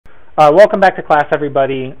Welcome back to class,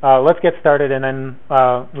 everybody. Let's get started, and then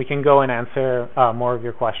we can go and answer more of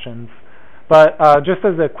your questions. But just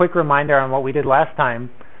as a quick reminder on what we did last time,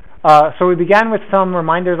 so we began with some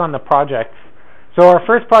reminders on the projects. So our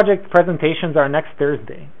first project presentations are next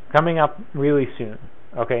Thursday, coming up really soon,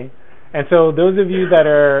 okay? And so those of you that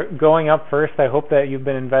are going up first, I hope that you've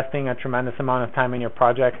been investing a tremendous amount of time in your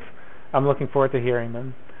projects. I'm looking forward to hearing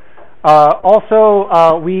them. We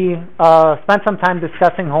spent some time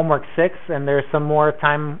discussing homework 6, and there's some more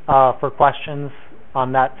time for questions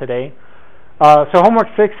on that today. So homework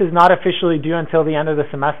 6 is not officially due until the end of the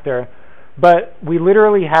semester, but we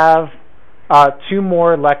literally have 2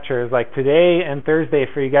 more lectures, like today and Thursday,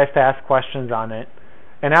 for you guys to ask questions on it.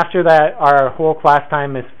 And after that, our whole class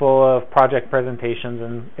time is full of project presentations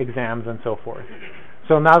and exams and so forth.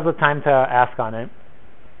 So now's the time to ask on it.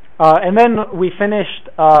 And then we finished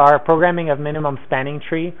our programming of minimum spanning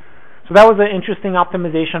tree. So that was an interesting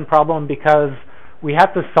optimization problem because we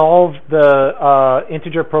had to solve the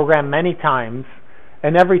integer program many times,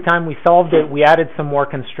 and every time we solved it, we added some more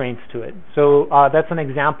constraints to it. So that's an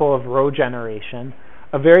example of row generation,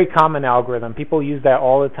 a very common algorithm. People use that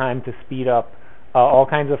all the time to speed up all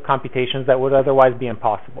kinds of computations that would otherwise be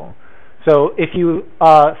impossible. So if you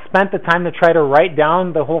spent the time to try to write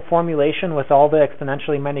down the whole formulation with all the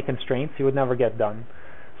exponentially many constraints, you would never get done.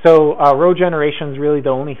 So row generation is really the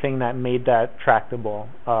only thing that made that tractable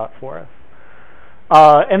for us.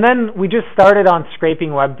 And then we just started on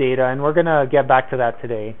scraping web data, and we're going to get back to that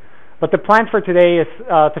today. But the plan for today is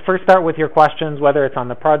to first start with your questions, whether it's on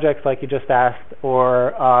the projects like you just asked,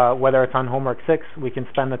 or whether it's on homework 6. We can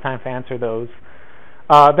spend the time to answer those.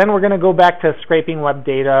 Then we're going to go back to scraping web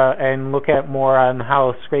data and look at more on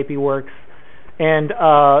how Scrapy works. And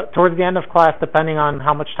towards the end of class, depending on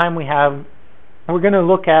how much time we have, we're going to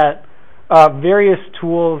look at various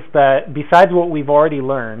tools that, besides what we've already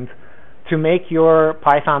learned, to make your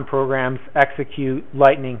Python programs execute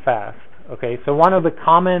lightning fast. Okay, so one of the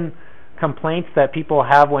common complaints that people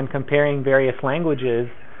have when comparing various languages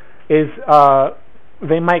is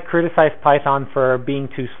they might criticize Python for being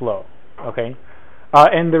too slow. Okay.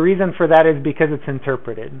 And the reason for that is because it's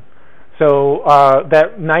interpreted. So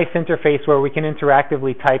that nice interface where we can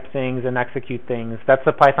interactively type things and execute things, that's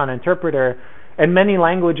the Python interpreter. And many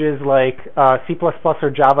languages like C++ or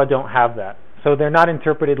Java don't have that. So they're not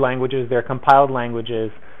interpreted languages, they're compiled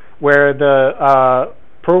languages where the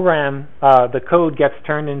program, the code gets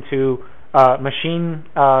turned into machine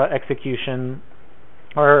execution,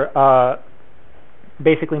 or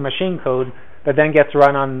basically machine code that then gets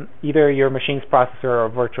run on either your machine's processor or a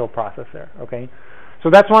virtual processor, okay?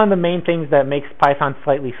 So that's one of the main things that makes Python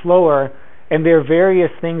slightly slower, and there are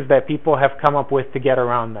various things that people have come up with to get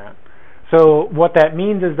around that. So what that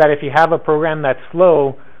means is that if you have a program that's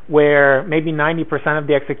slow, where maybe 90% of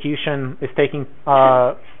the execution is taking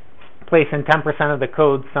place in 10% of the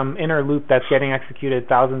code, some inner loop that's getting executed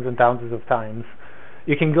thousands and thousands of times,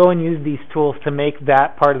 you can go and use these tools to make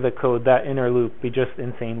that part of the code, that inner loop, be just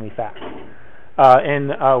insanely fast. And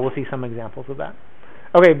we'll see some examples of that.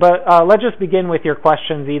 Okay, but let's just begin with your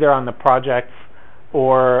questions either on the projects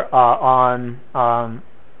or on the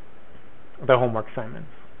homework assignments.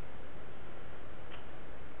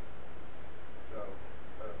 So,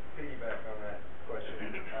 piggyback on that question,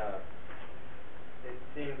 it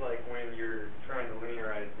seems like when you're trying to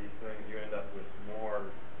linearize these things, you end up with more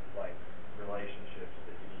like relationships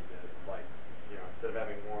that you need to, like, you know, instead of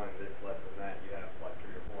having one that's less than that, you have like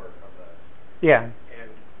 3 or 4 of those. Yeah. And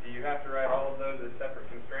do you have to write all of those as separate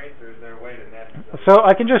constraints, or is there a way to net them? So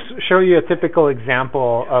I can just show you a typical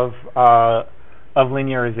example of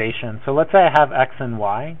linearization. So let's say I have x and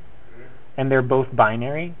y, and they're both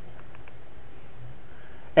binary.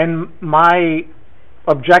 And my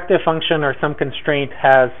objective function or some constraint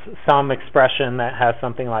has some expression that has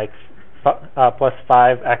something like plus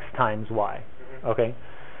 5x times y. Okay.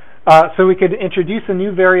 So we could introduce a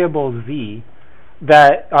new variable z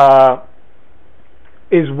that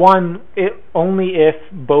is 1 only if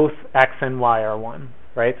both x and y are 1,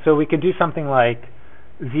 right? So we could do something like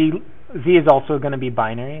z is also going to be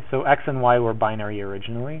binary. So x and y were binary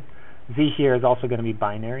originally. Z here is also going to be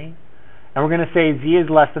binary. And we're going to say z is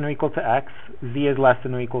less than or equal to x, z is less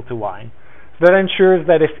than or equal to y. So that ensures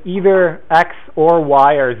that if either x or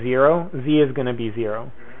y are 0, z is going to be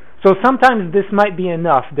 0. So sometimes this might be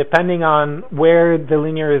enough depending on where the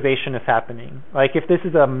linearization is happening. Like if this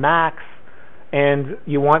is a max and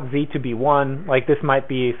you want z to be 1, like this might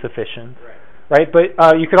be sufficient, right?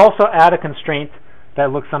 But you could also add a constraint that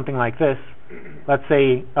looks something like this. Let's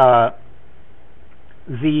say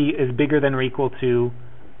z is bigger than or equal to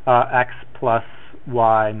x plus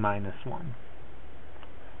y minus 1.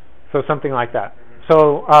 So something like that.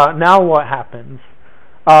 So now what happens?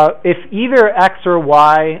 If either x or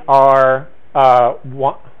y are are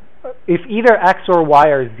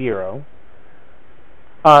 0,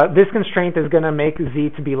 this constraint is going to make z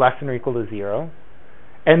to be less than or equal to 0.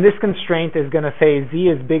 And this constraint is going to say z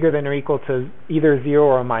is bigger than or equal to either 0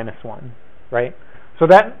 or minus 1, right? So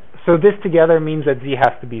this together means that z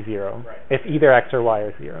has to be 0, right, if either x or y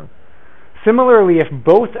are 0. Similarly, if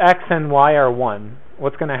both x and y are 1,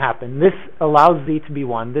 what's going to happen? This allows z to be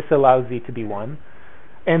 1, this allows z to be 1.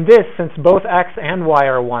 And this, since both x and y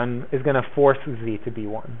are 1, is going to force z to be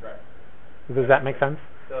 1. Right. Does that make sense?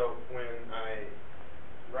 So when I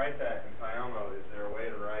write that in Pyomo, is there a way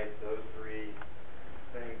to write those three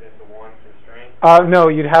things into one constraint? No,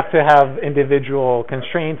 you'd have to have individual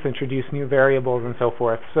constraints, introduce new variables, and so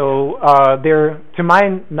forth. So to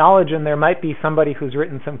my knowledge, and there might be somebody who's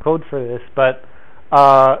written some code for this, but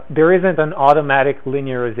there isn't an automatic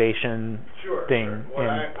linearization thing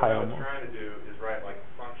in Pyomo. What I was trying to do is write like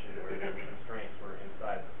a function where the constraints were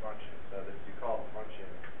inside the function, so that you call the function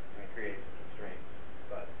and it creates the constraints.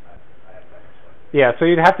 But I have that explained. Yeah, so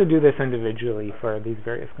you'd have to do this individually for these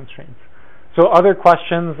various constraints. So other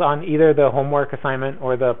questions on either the homework assignment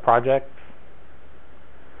or the projects?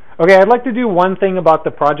 Okay, I'd like to do one thing about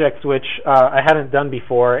the projects which I hadn't done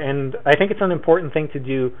before, and I think it's an important thing to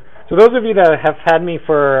do. So those of you that have had me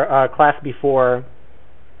for class before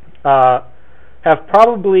have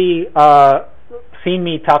probably seen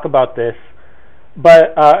me talk about this,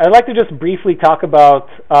 but I'd like to just briefly talk about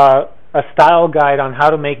a style guide on how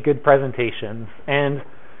to make good presentations. And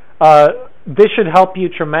this should help you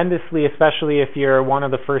tremendously, especially if you're one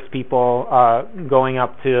of the first people going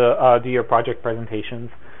up to do your project presentations.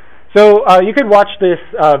 So you could watch this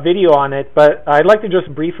video on it, but I'd like to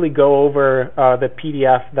just briefly go over the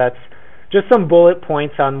PDF that's just some bullet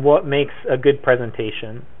points on what makes a good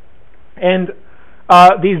presentation. And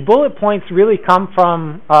these bullet points really come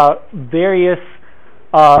from various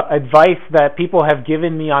advice that people have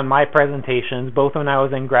given me on my presentations, both when I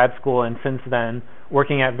was in grad school and since then,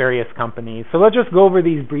 working at various companies. So let's just go over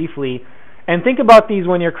these briefly and think about these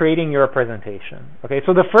when you're creating your presentation. Okay,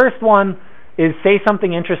 so the first one is say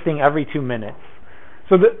something interesting every 2 minutes.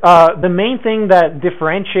 So the main thing that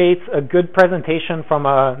differentiates a good presentation from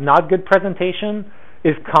a not good presentation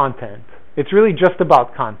is content. It's really just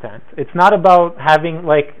about content. It's not about having,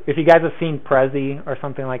 like, if you guys have seen Prezi or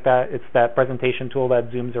something like that, it's that presentation tool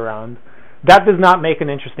that zooms around. That does not make an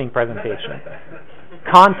interesting presentation.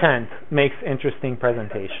 Content makes interesting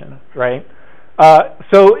presentation, right?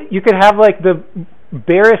 So you could have like the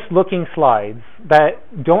barest looking slides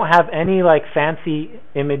that don't have any like fancy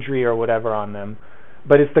imagery or whatever on them,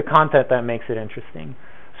 but it's the content that makes it interesting.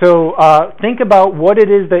 So think about what it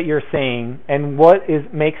is that you're saying and what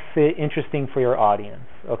makes it interesting for your audience,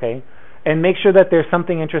 okay? And make sure that there's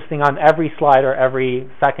something interesting on every slide or every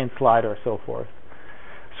second slide or so forth.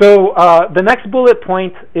 So the next bullet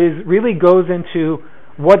point really goes into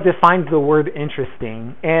what defines the word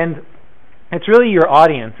interesting, and it's really your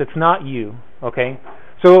audience. It's not you, okay?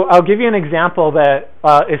 So I'll give you an example that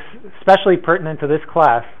is especially pertinent to this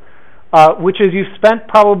class, which is you spent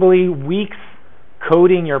probably weeks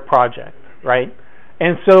coding your project, right?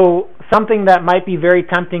 And so something that might be very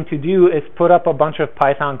tempting to do is put up a bunch of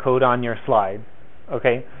Python code on your slide,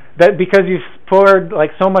 okay? That because you've poured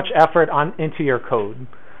like so much effort into your code.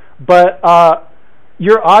 But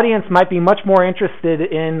your audience might be much more interested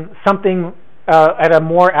in something at a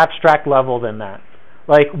more abstract level than that.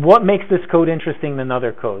 Like, what makes this code interesting than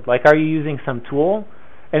other code? Like, are you using some tool?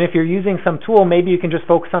 And if you're using some tool, maybe you can just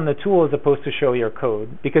focus on the tool as opposed to show your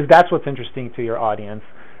code, because that's what's interesting to your audience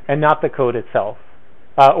and not the code itself.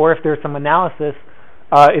 Or if there's some analysis,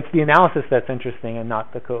 it's the analysis that's interesting and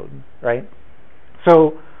not the code, right?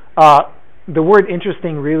 So the word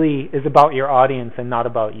interesting really is about your audience and not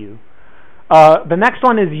about you. The next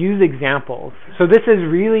one is use examples. So this is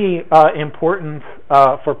really important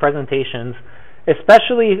for presentations,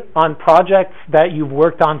 especially on projects that you've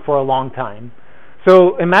worked on for a long time.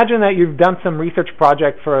 So imagine that you've done some research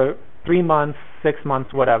project for 3 months, 6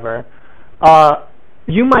 months, whatever.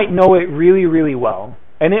 You might know it really, really well,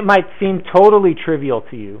 and it might seem totally trivial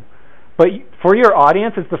to you. But for your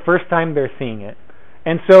audience, it's the first time they're seeing it.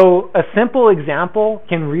 And so a simple example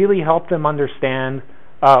can really help them understand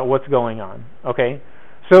what's going on, okay?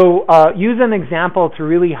 So use an example to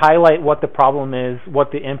really highlight what the problem is,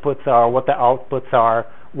 what the inputs are, what the outputs are,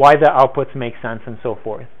 why the outputs make sense, and so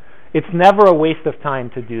forth. It's never a waste of time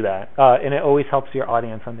to do that, and it always helps your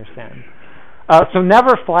audience understand. So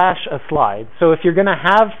never flash a slide. So if you're going to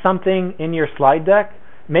have something in your slide deck,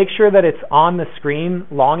 make sure that it's on the screen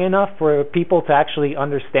long enough for people to actually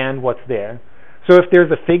understand what's there. So if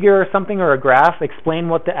there's a figure or something or a graph, explain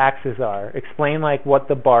what the axes are. Explain like what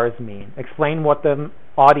the bars mean. Explain what the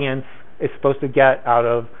audience is supposed to get out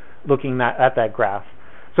of looking at that graph.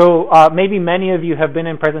 So maybe many of you have been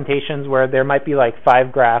in presentations where there might be like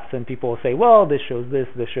 5 graphs and people will say, well, this shows this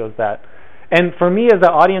shows that. And for me as an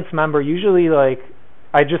audience member, usually like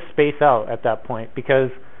I just space out at that point because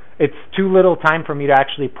it's too little time for me to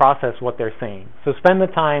actually process what they're saying. So spend the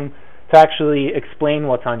time to actually explain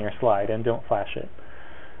what's on your slide and don't flash it.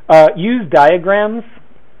 Use diagrams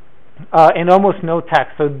and almost no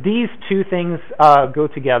text. So these two things go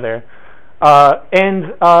together.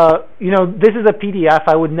 You know, this is a PDF.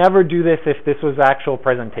 I would never do this if this was actual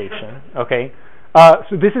presentation. Okay.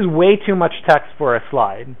 So this is way too much text for a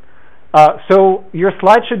slide. So your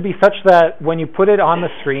slide should be such that when you put it on the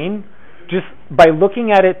screen, just by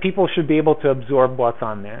looking at it, people should be able to absorb what's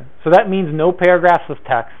on there. So that means no paragraphs of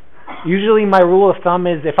text. Usually my rule of thumb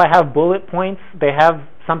is if I have bullet points, they have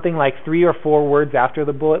something like 3 or 4 words after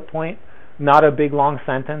the bullet point, not a big long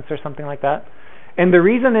sentence or something like that. And the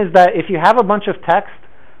reason is that if you have a bunch of text,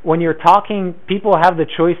 when you're talking, people have the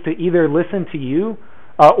choice to either listen to you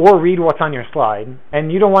or read what's on your slide. And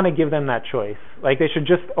you don't want to give them that choice. Like they should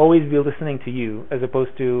just always be listening to you as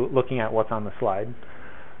opposed to looking at what's on the slide.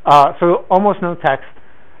 So almost no text.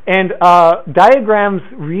 And diagrams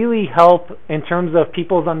really help in terms of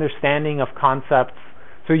people's understanding of concepts.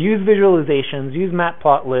 So use visualizations, use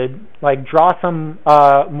Matplotlib, like draw some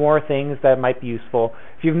more things that might be useful.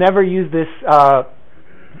 If you've never used this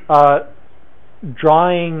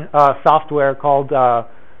drawing software called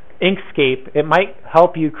Inkscape, it might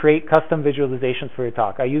help you create custom visualizations for your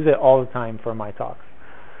talk. I use it all the time for my talks.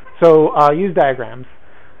 So use diagrams.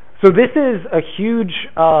 So this is a huge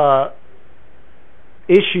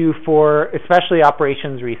issue for especially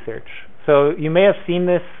operations research. So you may have seen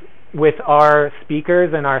this with our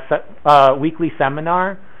speakers in our weekly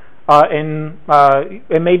seminar, and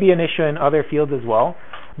it may be an issue in other fields as well.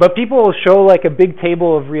 But people will show like a big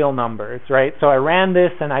table of real numbers, right? So I ran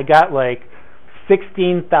this and I got like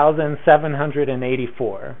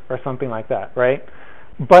 16,784 or something like that, right?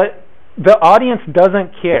 But the audience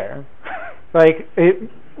doesn't care. Like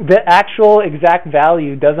the actual exact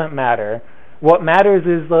value doesn't matter. What matters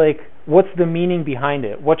is like, what's the meaning behind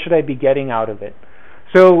it? What should I be getting out of it?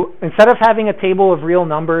 So instead of having a table of real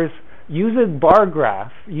numbers, use a bar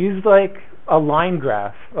graph. Use like a line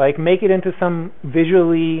graph. Like make it into some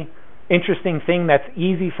visually interesting thing that's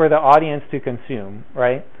easy for the audience to consume,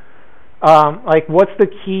 right? Like what's the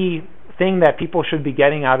key thing that people should be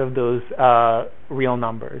getting out of those real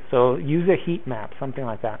numbers? So use a heat map, something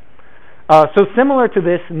like that. So similar to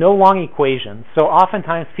this, no long equations. So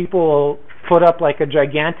oftentimes people will put up like a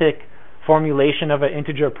gigantic formulation of an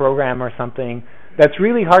integer program or something that's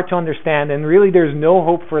really hard to understand, and really there's no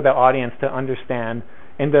hope for the audience to understand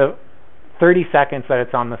in the 30 seconds that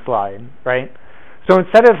it's on the slide, right? So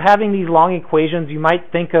instead of having these long equations, you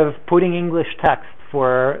might think of putting English text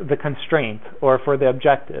for the constraint or for the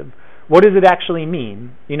objective. What does it actually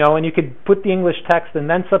mean? You know, and you could put the English text and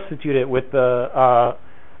then substitute it with the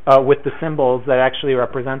symbols that actually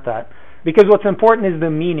represent that. Because what's important is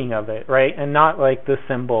the meaning of it, right? And not like the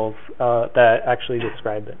symbols that actually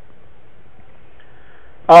describe it.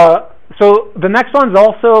 So the next one's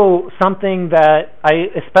also something that I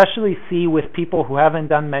especially see with people who haven't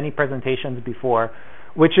done many presentations before,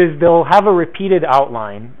 which is they'll have a repeated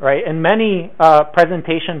outline, right? And many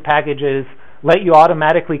presentation packages let you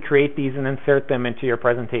automatically create these and insert them into your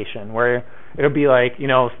presentation, where it'll be like, you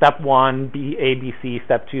know, step 1, ABC,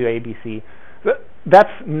 step 2, ABC.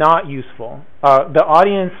 That's not useful. The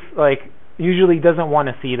audience usually doesn't want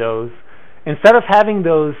to see those. Instead of having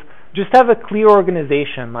those, just have a clear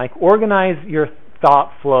organization. Like organize your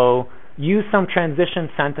thought flow, use some transition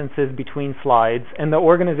sentences between slides, and the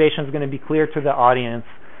organization is going to be clear to the audience,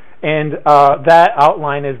 and that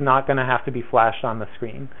outline is not going to have to be flashed on the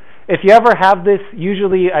screen. If you ever have this,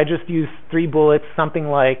 usually I just use 3 bullets, something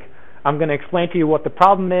like, I'm going to explain to you what the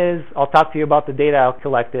problem is, I'll talk to you about the data I've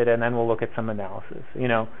collected, and then we'll look at some analysis. You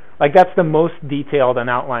know, like that's the most detailed an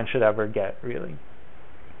outline should ever get, really.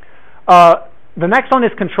 The next one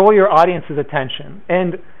is control your audience's attention.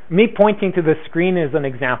 And me pointing to the screen is an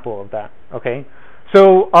example of that, okay?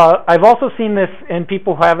 So I've also seen this in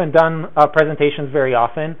people who haven't done presentations very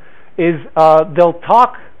often, is they'll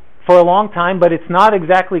talk for a long time, but it's not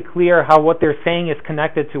exactly clear how what they're saying is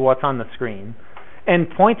connected to what's on the screen. And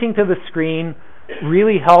pointing to the screen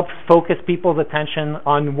really helps focus people's attention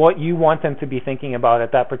on what you want them to be thinking about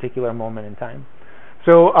at that particular moment in time.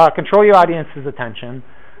 So control your audience's attention.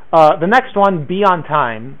 The next one, be on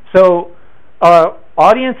time. So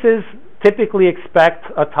audiences typically expect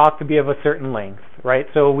a talk to be of a certain length, right?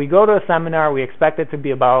 So we go to a seminar, we expect it to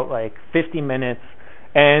be about like 50 minutes,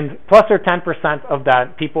 and plus or 10% of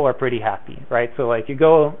that, people are pretty happy, right? So like you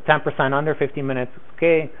go 10% under 50 minutes, it's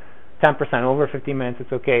okay. 10% over 50 minutes,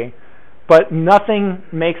 it's okay. But nothing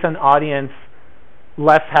makes an audience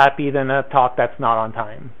less happy than a talk that's not on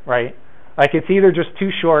time, right? Like it's either just too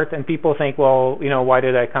short and people think, well, you know, why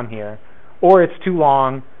did I come here? Or it's too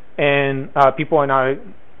long and people are not,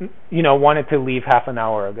 you know, wanted to leave half an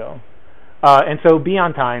hour ago. And so be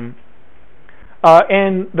on time.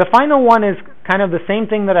 And the final one is kind of the same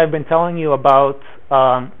thing that I've been telling you about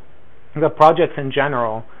the projects in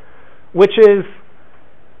general, which is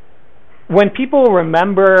when people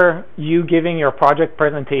remember you giving your project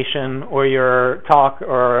presentation or your talk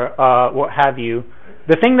or what have you,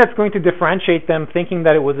 the thing that's going to differentiate them thinking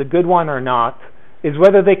that it was a good one or not is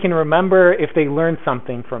whether they can remember if they learned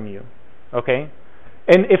something from you, okay?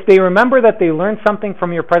 And if they remember that they learned something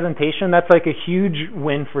from your presentation, that's like a huge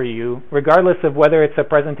win for you, regardless of whether it's a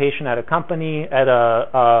presentation at a company, at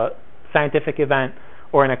a scientific event,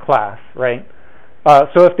 or in a class, right?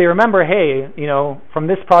 So if they remember, hey, you know, from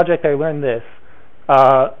this project I learned this,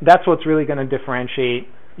 that's what's really going to differentiate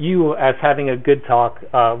you as having a good talk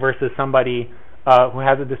versus somebody who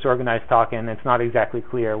has a disorganized talk and it's not exactly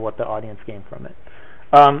clear what the audience gained from it.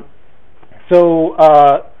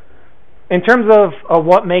 In terms of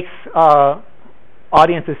what makes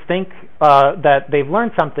audiences think that they've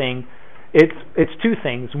learned something, it's two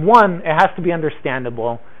things. One, it has to be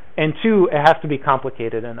understandable, and two, it has to be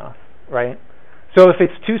complicated enough, right? So if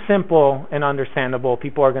it's too simple and understandable,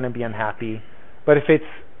 people are going to be unhappy. But if it's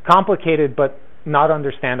complicated but not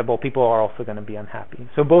understandable, people are also going to be unhappy.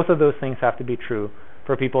 So both of those things have to be true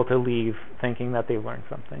for people to leave thinking that they've learned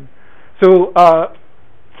something. So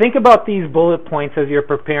think about these bullet points as you're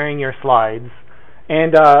preparing your slides.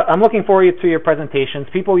 And I'm looking forward to your presentations.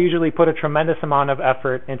 People usually put a tremendous amount of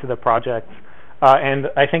effort into the project. And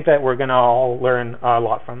I think that we're going to all learn a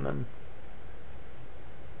lot from them.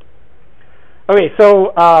 Okay,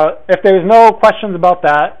 so if there's no questions about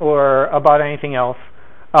that or about anything else,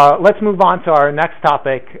 let's move on to our next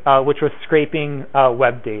topic, which was scraping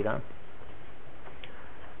web data.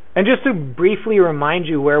 And just to briefly remind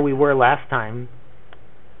you where we were last time,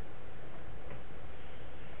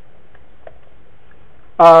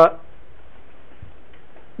 the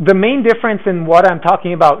main difference in what I'm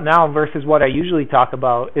talking about now versus what I usually talk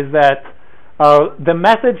about is that the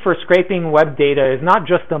method for scraping web data is not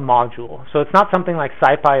just a module. So it's not something like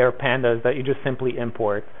SciPy or Pandas that you just simply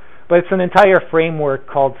import, but it's an entire framework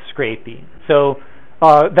called Scrapy. So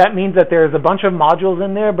that means that there's a bunch of modules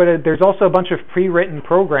in there, but there's also a bunch of pre-written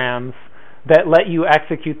programs that let you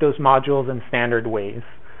execute those modules in standard ways.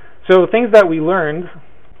 So things that we learned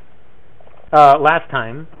last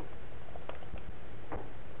time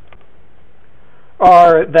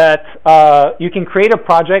are that you can create a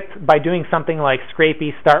project by doing something like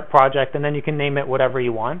Scrapy start project, and then you can name it whatever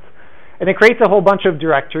you want. And it creates a whole bunch of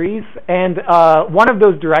directories, and one of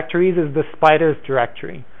those directories is the spiders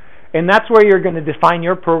directory. And that's where you're going to define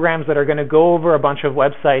your programs that are going to go over a bunch of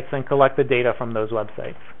websites and collect the data from those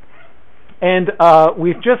websites. And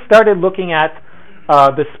we've just started looking at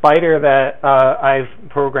the spider that I've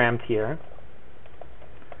programmed here.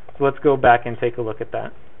 So let's go back and take a look at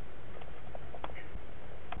that.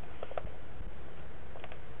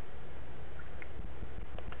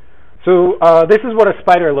 So this is what a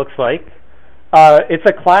spider looks like. It's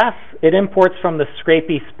a class. It imports from the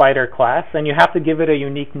Scrapy spider class, and you have to give it a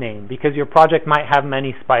unique name because your project might have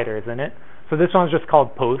many spiders in it. So this one's just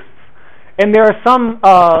called posts. And there are some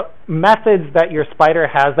methods that your spider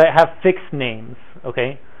has that have fixed names.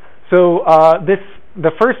 Okay. So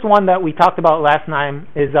the first one that we talked about last time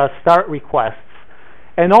is start requests.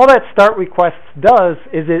 And all that start requests does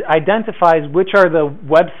is it identifies which are the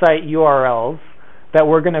website URLs that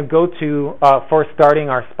we're going to go to for starting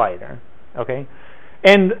our spider, okay?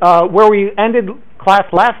 And where we ended class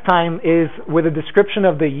last time is with a description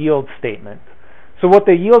of the yield statement. So what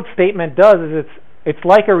the yield statement does is it's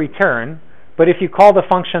like a return, but if you call the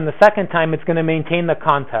function the second time, it's going to maintain the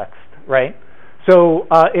context, right? So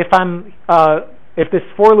if this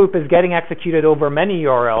for loop is getting executed over many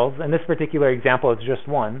URLs, in this particular example it's just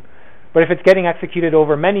one, but if it's getting executed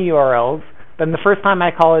over many URLs, then the first time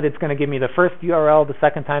I call it, it's going to give me the first URL, the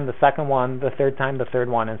second time the second one, the third time the third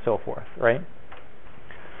one, and so forth, right?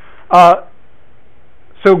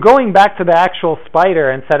 So going back to the actual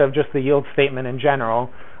spider instead of just the yield statement in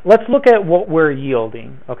general, let's look at what we're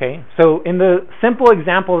yielding, okay? So in the simple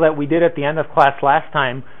example that we did at the end of class last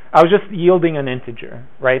time, I was just yielding an integer,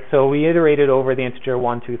 right? So we iterated over the integer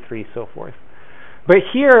 1, 2, 3, so forth. But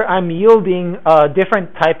here I'm yielding a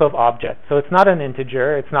different type of object. So it's not an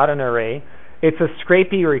integer, it's not an array, it's a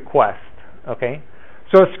scrapey request, okay?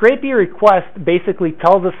 So a scrapey request basically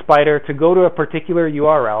tells a spider to go to a particular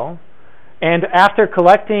URL, and after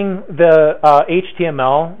collecting the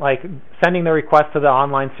HTML, like sending the request to the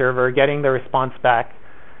online server, getting the response back,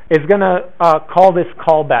 is going to call this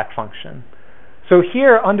callback function. So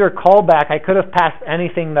here under callback, I could have passed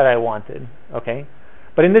anything that I wanted, okay?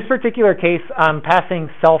 But in this particular case, I'm passing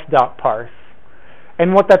self.parse.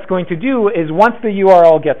 And what that's going to do is once the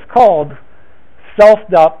URL gets called,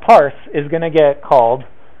 self.parse is going to get called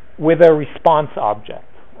with a response object,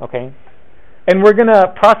 okay? And we're going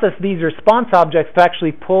to process these response objects to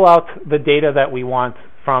actually pull out the data that we want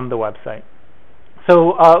from the website.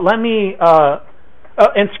 So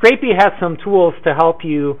and Scrapey has some tools to help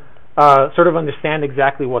you sort of understand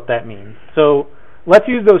exactly what that means. So let's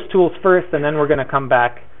use those tools first, and then we're going to come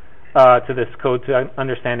back to this code to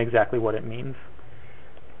understand exactly what it means.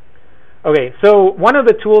 Okay, so one of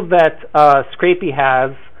the tools that Scrapey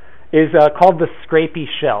has is called the Scrapey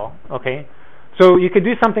shell, okay? So you could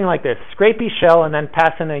do something like this, Scrapey shell, and then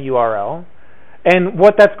pass in a URL. And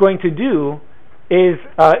what that's going to do is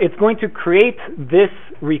it's going to create this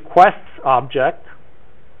requests object,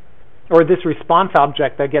 or this response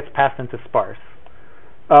object that gets passed into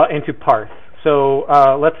into parse. So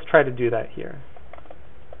let's try to do that here.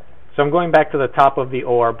 So I'm going back to the top of the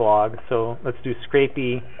OR blog. So let's do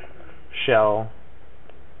Scrapey shell.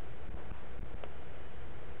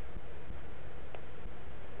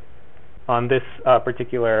 On this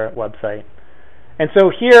particular website. And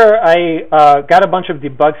so here I got a bunch of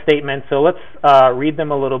debug statements, so let's read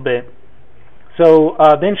them a little bit. So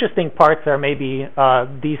the interesting parts are maybe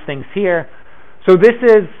these things here. So this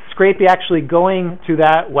is Scrapey actually going to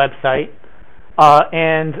that website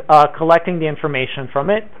and collecting the information from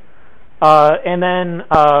it. And then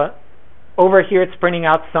over here it's printing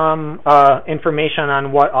out some information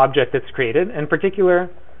on what object it's created. In particular,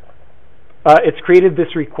 it's created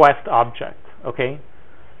this request object, okay?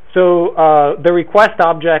 So the request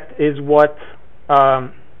object is what,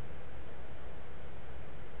 and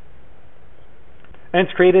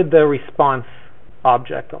it's created the response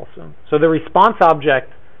object also. So the response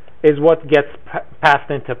object is what gets passed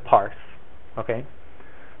into parse, okay?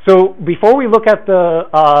 So before we look at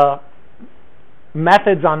the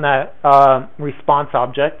methods on that response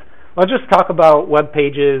object, let's just talk about web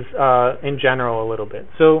pages in general a little bit.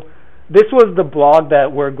 So this was the blog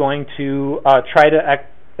that we're going to try to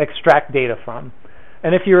extract data from.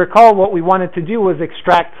 And if you recall, what we wanted to do was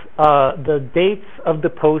extract the dates of the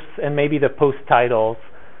posts and maybe the post titles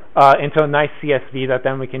into a nice CSV that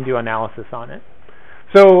then we can do analysis on it.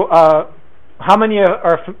 So how many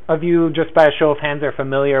of you, just by a show of hands, are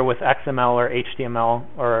familiar with XML or HTML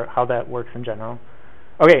or how that works in general?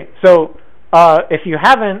 Okay, so if you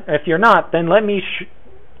haven't, if you're not, then let me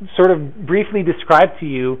sort of briefly describe to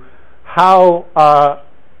you how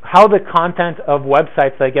the content of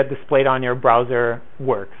websites that get displayed on your browser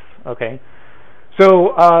works. Okay,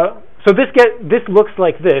 so this looks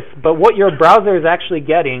like this, but what your browser is actually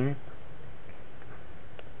getting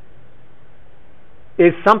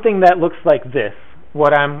is something that looks like this.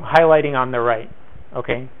 What I'm highlighting on the right.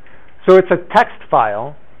 Okay, so it's a text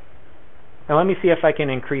file, and let me see if I can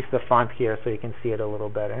increase the font here so you can see it a little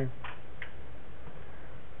better.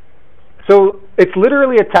 So it's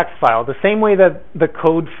literally a text file, the same way that the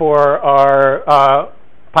code for our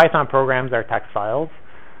Python programs are text files.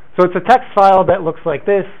 So it's a text file that looks like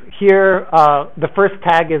this. Here, the first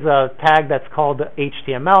tag is a tag that's called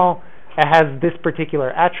HTML. It has this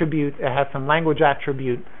particular attribute. It has some language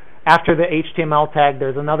attribute. After the HTML tag,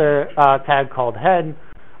 there's another tag called head,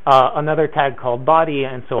 another tag called body,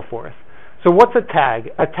 and so forth. So what's a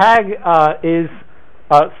tag? A tag is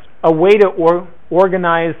a way to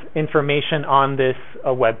organize information on this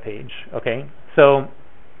web page. Okay, so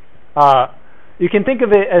you can think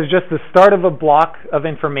of it as just the start of a block of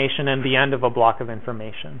information and the end of a block of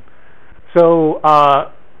information. So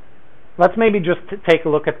let's maybe just take a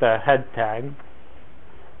look at the head tag.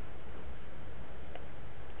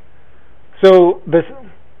 So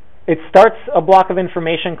it starts a block of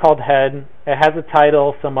information called head. It has a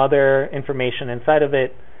title, some other information inside of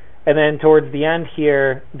it. And then towards the end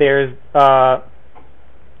here, there's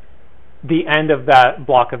the end of that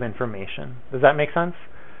block of information. Does that make sense?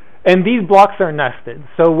 And these blocks are nested.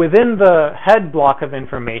 So within the head block of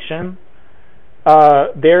information,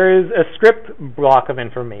 there is a script block of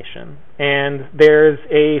information, and there's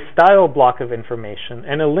a style block of information,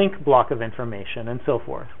 and a link block of information, and so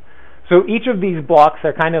forth. So each of these blocks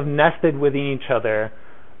are kind of nested within each other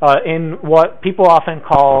in what people often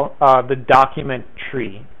call the document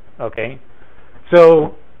tree. Okay,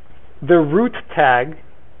 so the root tag,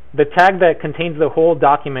 the tag that contains the whole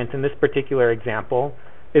document in this particular example,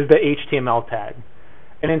 is the HTML tag.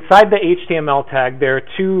 And inside the HTML tag, there are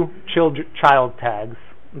two child tags,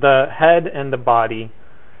 the head and the body.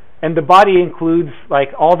 And the body includes like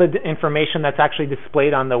all the information that's actually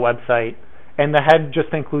displayed on the website, and the head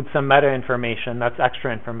just includes some meta information, that's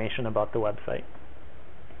extra information about the website.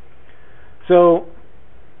 So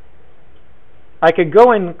I could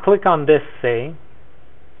go and click on this, say,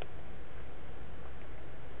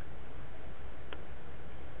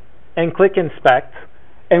 and click inspect.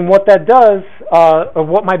 And what that does, or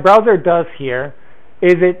what my browser does here,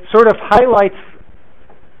 is it sort of highlights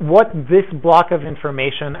what this block of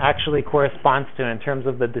information actually corresponds to in terms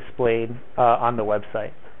of the displayed on the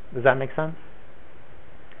website. Does that make sense?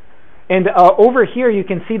 And over here you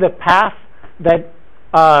can see the path that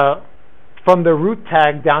from the root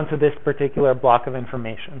tag down to this particular block of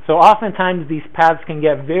information. So oftentimes these paths can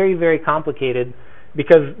get very, very complicated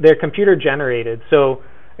because they're computer generated. So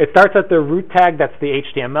it starts at the root tag, that's the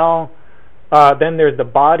HTML, then there's the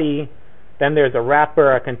body, then there's a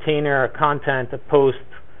wrapper, a container, a content, a post,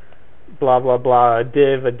 blah, blah, blah, a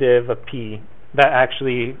div, a p, that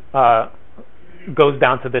actually goes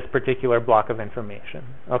down to this particular block of information,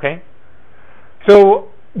 okay? So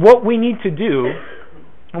what we need to do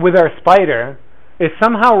with our spider is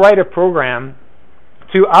somehow write a program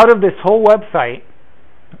to, out of this whole website,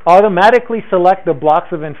 automatically select the blocks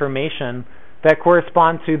of information that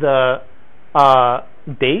correspond to the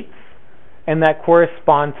dates and that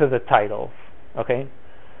correspond to the titles, okay?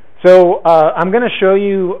 So I'm going to show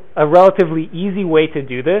you a relatively easy way to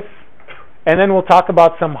do this, and then we'll talk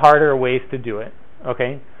about some harder ways to do it,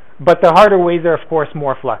 okay? But the harder ways are, of course,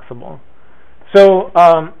 more flexible. So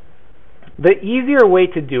the easier way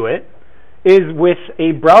to do it is with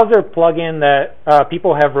a browser plugin that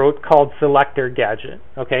people have wrote called Selector Gadget,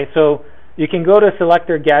 okay? So you can go to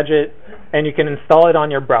Selector Gadget and you can install it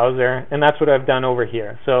on your browser, and that's what I've done over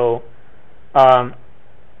here. So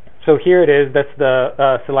so here it is. That's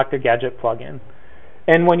the Selector Gadget plugin.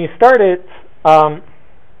 And when you start it,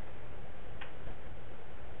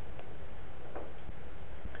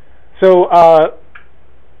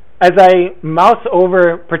 as I mouse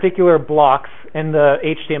over particular blocks in the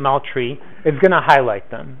HTML tree, it's going to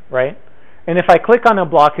highlight them, right? And if I click on a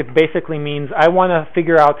block, it basically means I want to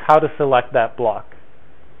figure out how to select that block.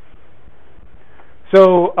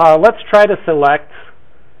 So let's try to select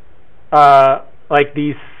like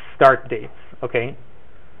these start dates, okay?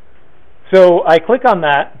 So I click on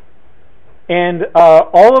that, and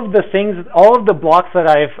all of the blocks that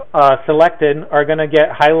I've selected are going to get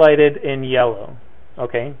highlighted in yellow,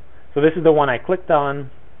 okay? So this is the one I clicked on.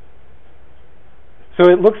 So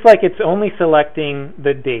it looks like it's only selecting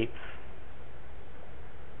the dates.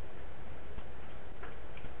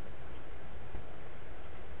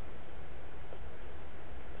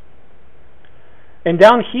 And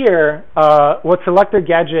down here, what Selector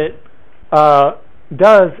Gadget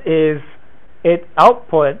does is it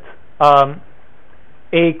outputs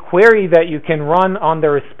a query that you can run on the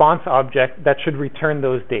response object that should return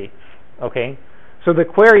those dates, okay? So the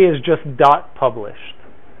query is just .published.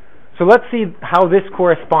 So let's see how this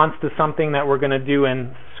corresponds to something that we're going to do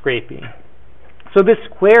in Scrapy. So this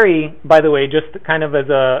query, by the way, just kind of as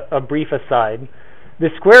a brief aside,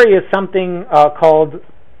 this query is something called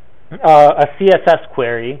a CSS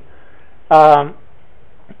query. And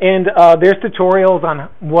there's tutorials on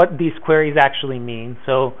what these queries actually mean.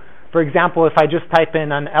 So, for example, if I just type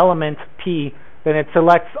in an element P, then it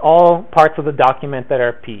selects all parts of the document that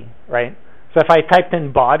are P, right? So if I typed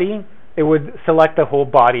in body, it would select the whole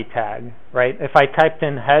body tag, right? If I typed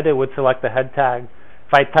in head, it would select the head tag.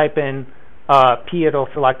 If I type in P, it'll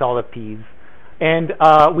select all the Ps. And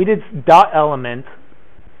we did dot element,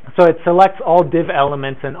 so it selects all div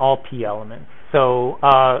elements and all P elements. So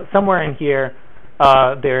somewhere in here,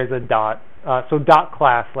 there is a dot. So dot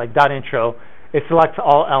class, like dot intro, it selects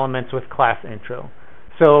all elements with class intro.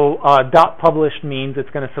 So dot published means it's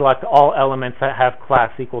going to select all elements that have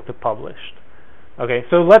class equal to published. Okay,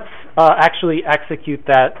 so let's actually execute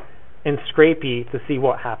that in Scrapy to see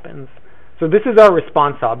what happens. So this is our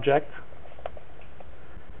response object.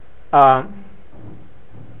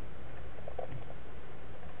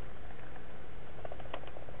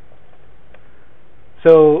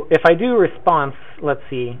 So if I do response, let's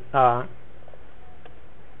see. If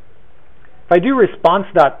I do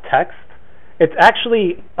response.text, it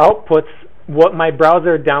actually outputs what my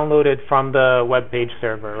browser downloaded from the web page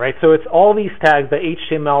server, right? So it's all these tags, the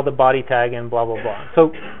HTML, the body tag, and blah, blah, blah.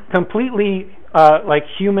 So completely like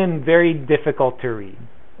human, very difficult to read,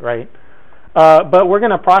 right? But we're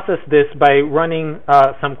going to process this by running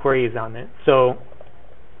some queries on it. So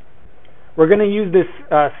we're going to use this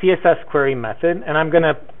CSS query method, and I'm going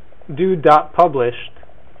to do .published,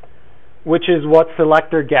 which is what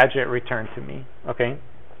selector gadget returned to me, okay?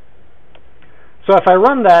 So if I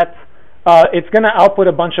run that, it's going to output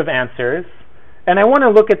a bunch of answers, and I want to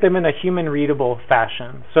look at them in a human-readable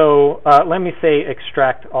fashion. So let me say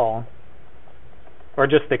extract all, or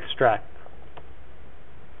just extract.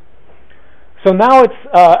 So now it's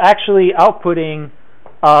actually outputting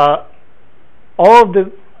all of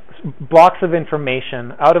the blocks of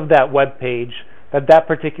information out of that web page that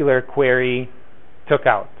particular query took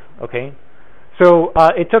out, okay? So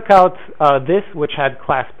it took out this, which had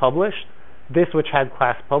class published, this, which had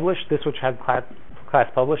class published, this, which had class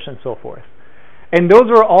published, and so forth. And those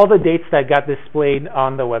were all the dates that got displayed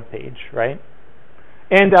on the web page, right?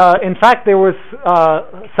 And in fact, there was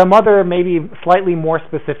some other maybe slightly more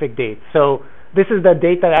specific dates. So this is the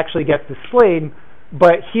date that actually gets displayed,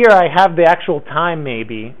 but here I have the actual time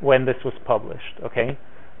maybe when this was published, okay?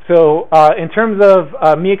 So in terms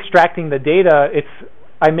of me extracting the data,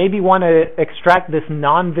 I maybe want to extract this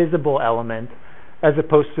non-visible element as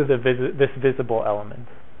opposed to this visible element.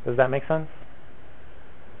 Does that make sense?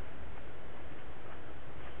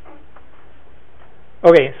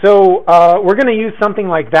 Okay, so we're going to use something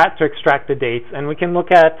like that to extract the dates, and we can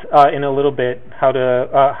look at in a little bit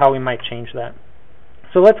how we might change that.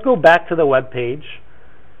 So let's go back to the web page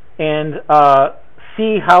and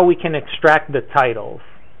see how we can extract the titles.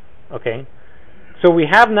 Okay, so we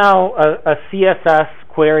have now a CSS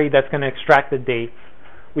query that's going to extract the dates.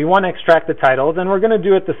 We want to extract the titles, and we're going to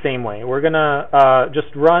do it the same way. We're going to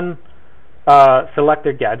just run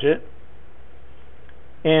selector gadget.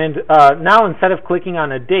 And now instead of clicking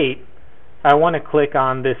on a date, I want to click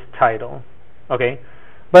on this title. Okay,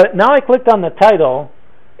 but now I clicked on the title,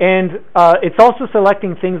 and it's also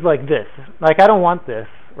selecting things like this. Like, I don't want this,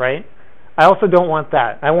 right? I also don't want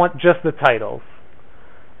that. I want just the titles.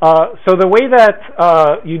 So the way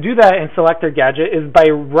that you do that in selector gadget is by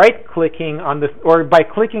right-clicking on this, or by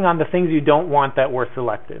clicking on the things you don't want that were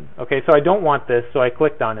selected. Okay, so I don't want this, so I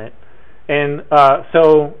clicked on it. And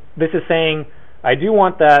so this is saying, I do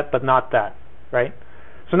want that, but not that, right?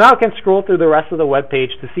 So now I can scroll through the rest of the web page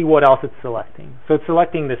to see what else it's selecting. So it's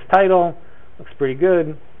selecting this title, looks pretty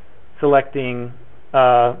good. Selecting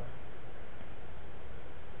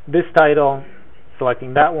this title,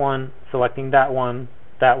 selecting that one, selecting that one,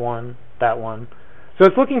 that one, that one. So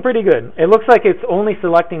it's looking pretty good. It looks like it's only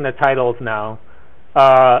selecting the titles now,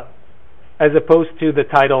 as opposed to the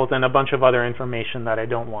titles and a bunch of other information that I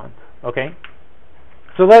don't want, okay?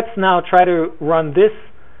 So let's now try to run this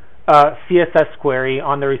CSS query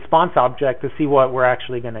on the response object to see what we're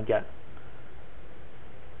actually going to get.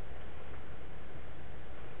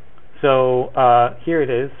 So here it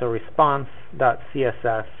is, so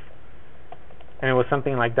response.css, and it was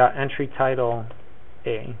something like .entry title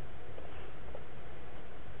A.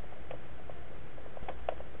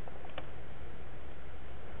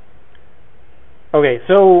 Okay,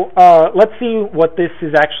 so let's see what this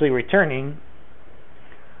is actually returning.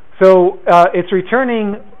 So it's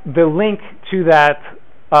returning the link to that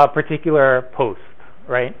particular post,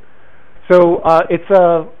 right? So it's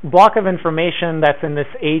a block of information that's in this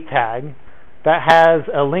A tag that has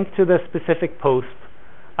a link to the specific post,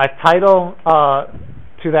 a title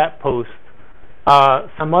to that post,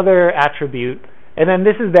 some other attribute, and then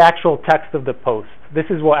this is the actual text of the post. This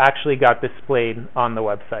is what actually got displayed on the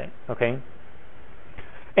website, okay?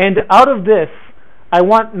 And out of this, I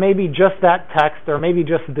want maybe just that text or maybe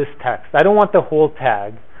just this text. I don't want the whole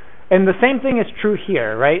tag. And the same thing is true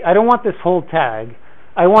here, right? I don't want this whole tag.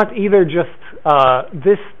 I want either just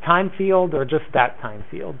this time field or just that time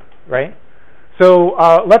field, right? So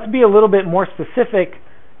let's be a little bit more specific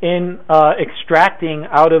in extracting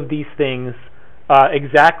out of these things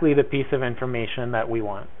exactly the piece of information that we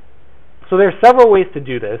want. So there are several ways to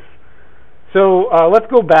do this. So let's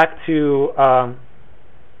go back to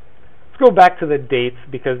the dates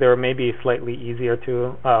because they were maybe slightly easier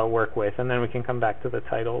to work with, and then we can come back to the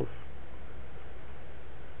titles.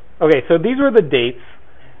 Okay, so these were the dates,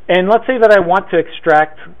 and let's say that I want to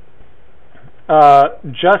extract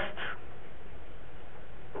just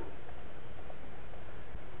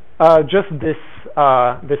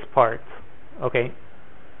this part. Okay,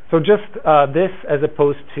 so just this as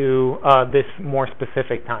opposed to this more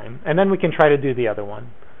specific time, and then we can try to do the other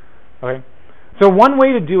one. Okay. So one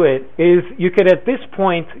way to do it is you could at this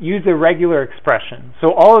point use a regular expression.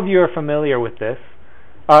 So all of you are familiar with this.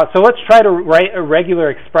 So let's try to write a regular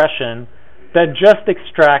expression that just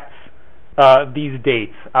extracts these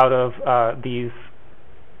dates out of these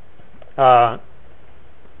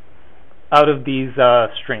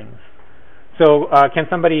strings. So can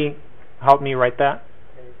somebody help me write that?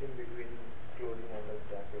 Anything between closing angle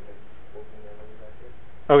bracket and opening angle bracket?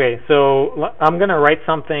 Okay, so I'm going to write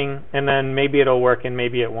something, and then maybe it'll work and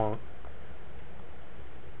maybe it won't.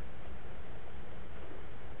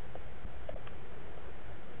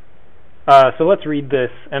 So let's read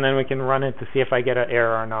this, and then we can run it to see if I get an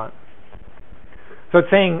error or not. So it's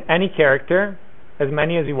saying any character, as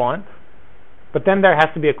many as you want, but then there has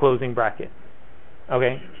to be a closing bracket.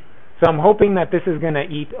 Okay? So I'm hoping that this is going to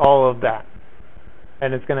eat all of that,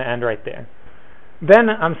 and it's going to end right there. Then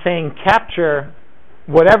I'm saying capture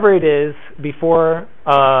whatever it is before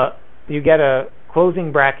you get a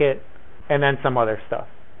closing bracket and then some other stuff.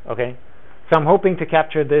 Okay? So I'm hoping to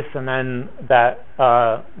capture this and then that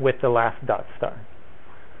with the last dot star.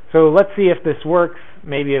 So let's see if this works.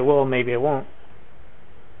 Maybe it will, maybe it won't.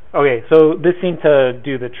 Okay, so this seemed to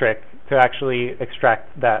do the trick to actually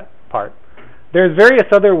extract that part. There's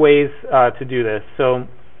various other ways to do this. So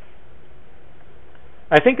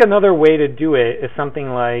I think another way to do it is something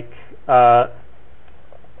like,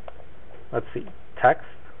 let's see, text.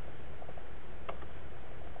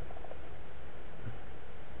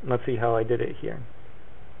 Let's see how I did it here.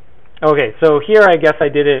 Okay, so here I guess I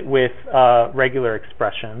did it with regular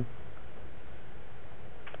expression.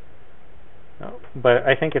 Oh, but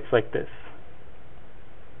I think it's like this.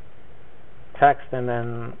 Text and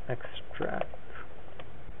then extract.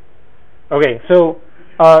 Okay, so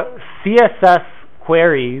CSS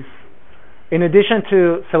queries, in addition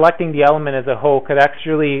to selecting the element as a whole, could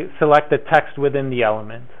actually select the text within the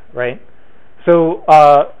element, right? So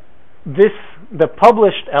the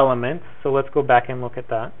published element, so let's go back and look at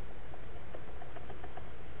that,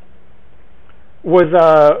 was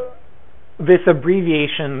this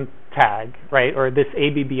abbreviation tag, right, or this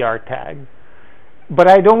ABBR tag. But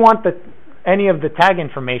I don't want any of the tag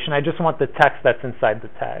information, I just want the text that's inside the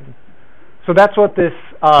tag. So that's what this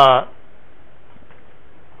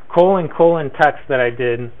colon text that I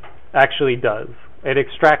did actually does. It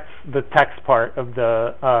extracts the text part of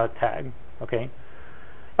the tag, okay?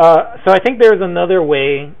 So I think there's another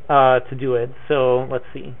way to do it. So let's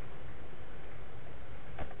see.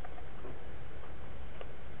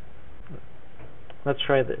 Let's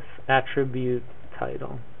try this. Attribute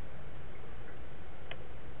title.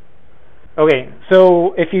 Okay,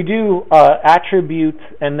 so if you do attribute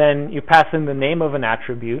and then you pass in the name of an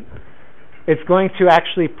attribute, it's going to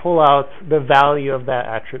actually pull out the value of that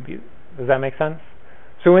attribute. Does that make sense?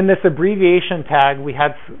 So in this abbreviation tag, we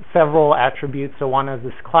had several attributes. So one is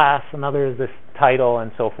this class, another is this title,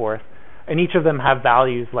 and so forth. And each of them have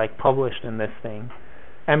values like published in this thing.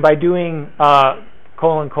 And by doing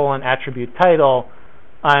attribute title,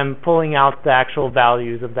 I'm pulling out the actual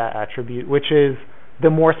values of that attribute, which is the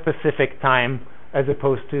more specific time as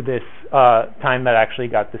opposed to this time that actually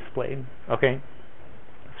got displayed. Okay.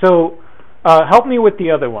 So help me with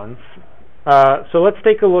the other ones. So let's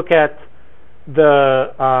take a look at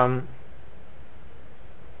the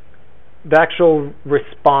actual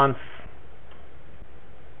response.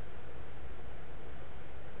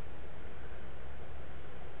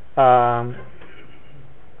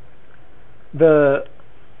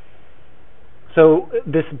 So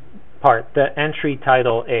this part, the entry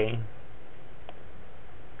title A.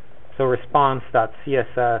 So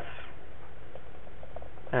response.css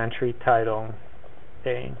entry title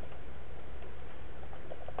A.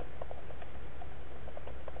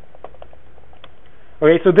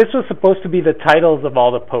 Okay, so this was supposed to be the titles of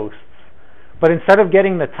all the posts. But instead of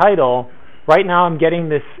getting the title, right now I'm getting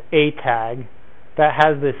this A tag that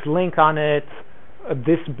has this link on it,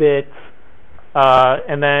 this bit,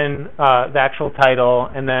 and then the actual title,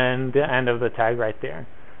 and then the end of the tag right there.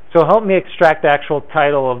 So help me extract the actual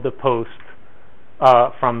title of the post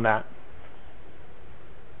from that.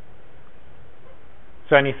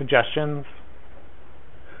 So any suggestions?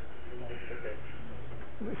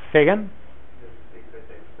 Say again?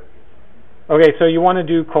 Okay, so you want to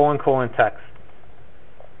do text.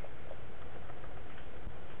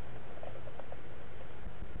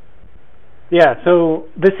 Yeah, so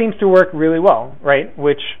this seems to work really well, right?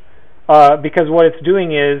 Which, because what it's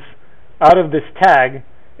doing is, out of this tag,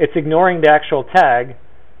 it's ignoring the actual tag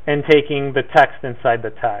and taking the text inside the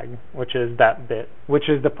tag, which is that bit, which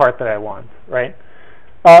is the part that I want, right?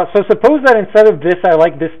 So suppose that instead of this, I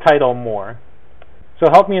like this title more. So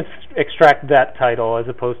help me extract that title as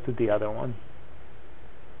opposed to the other one.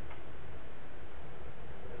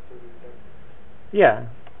 Yeah.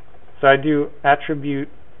 So I do attribute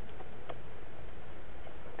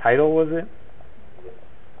title, was it?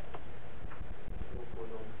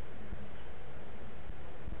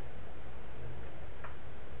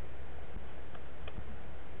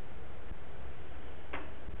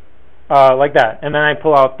 Like that, and then I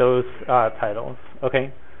pull out those titles,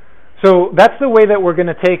 okay? So that's the way that we're going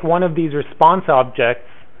to take one of these response objects,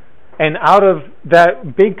 and out of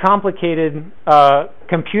that big, complicated,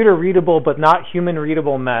 computer-readable but not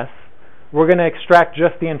human-readable mess, we're going to extract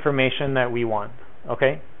just the information that we want,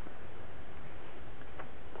 okay?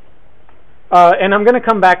 And I'm going to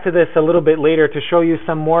come back to this a little bit later to show you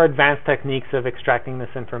some more advanced techniques of extracting this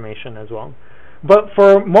information as well. But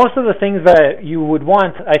for most of the things that you would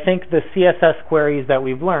want, I think the CSS queries that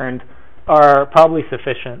we've learned are probably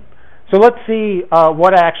sufficient. So let's see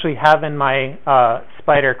what I actually have in my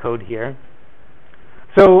Spider code here.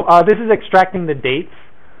 So this is extracting the dates.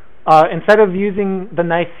 Instead of using the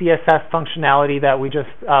nice CSS functionality that we just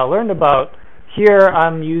learned about, here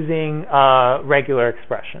I'm using regular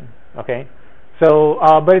expression, okay? So,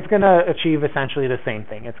 but it's going to achieve essentially the same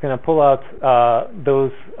thing. It's going to pull out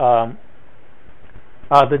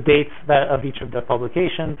the dates of each of the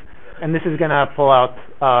publications, and this is going to pull out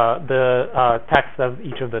the text of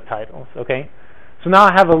each of the titles, okay? So now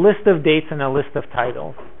I have a list of dates and a list of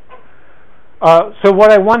titles. So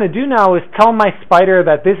what I want to do now is tell my Spider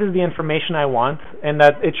that this is the information I want and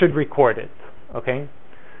that it should record it, okay?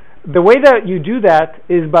 The way that you do that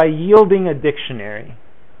is by yielding a dictionary.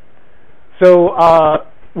 So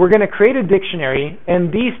we're going to create a dictionary,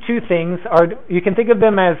 and these two things are, you can think of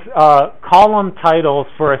them as column titles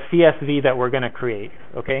for a CSV that we're going to create,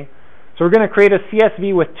 okay? So we're going to create a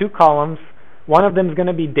CSV with two columns. One of them is going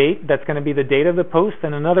to be date, that's going to be the date of the post,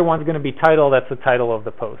 and another one's going to be title, that's the title of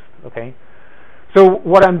the post, okay? So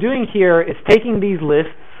what I'm doing here is taking these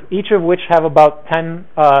lists, each of which have about 10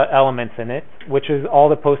 elements in it, which is all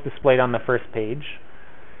the posts displayed on the first page.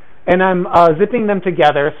 And I'm zipping them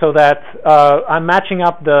together so that I'm matching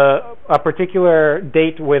up a particular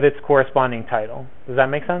date with its corresponding title. Does that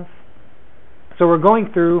make sense? So we're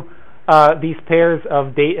going through these pairs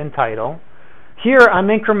of date and title. Here I'm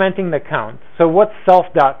incrementing the count. So what's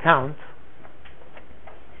self.count?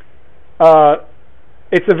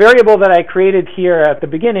 It's a variable that I created here at the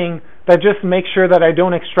beginning that just makes sure that I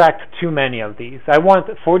don't extract too many of these. I want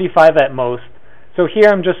 45 at most. So here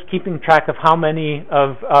I'm just keeping track of how many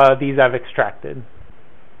of these I've extracted.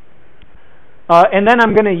 And then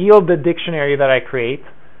I'm going to yield the dictionary that I create.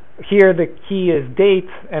 Here the key is date,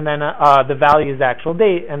 and then the value is the actual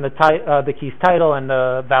date, and the key is title, and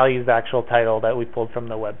the value is the actual title that we pulled from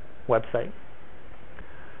the website.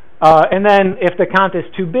 And then if the count is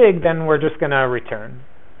too big, then we're just going to return.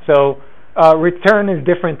 So return is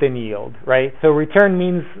different than yield, right? So return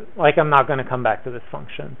means like I'm not going to come back to this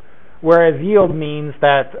function. Whereas yield means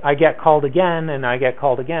that I get called again, and I get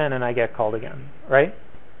called again, and I get called again, right?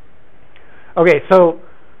 Okay, so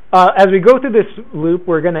as we go through this loop,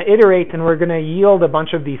 we're going to iterate, and we're going to yield a bunch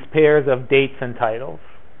of these pairs of dates and titles,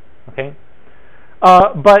 okay?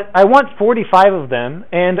 But I want 45 of them,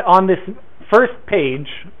 and on this first page,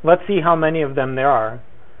 let's see how many of them there are.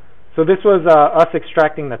 So this was us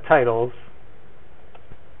extracting the titles.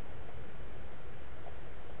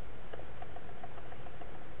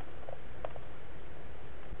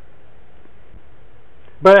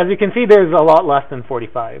 But as you can see, there's a lot less than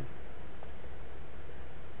 45.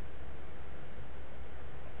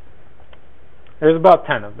 There's about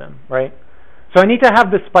 10 of them, right? So I need to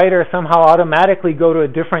have the Spider somehow automatically go to a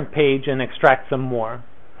different page and extract some more.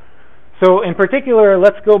 So in particular,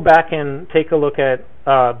 let's go back and take a look at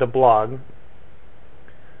the blog.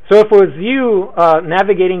 So if it was you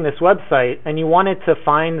navigating this website and you wanted to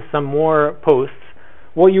find some more posts,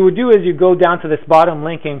 what you would do is you go down to this bottom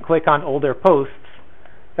link and click on older posts.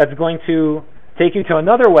 That's going to take you to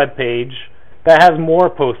another web page that has more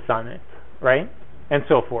posts on it, right? And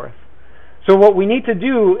so forth. So what we need to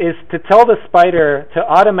do is to tell the Spider to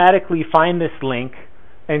automatically find this link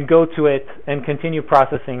and go to it and continue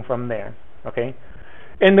processing from there, okay?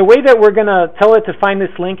 And the way that we're going to tell it to find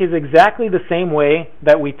this link is exactly the same way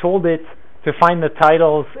that we told it to find the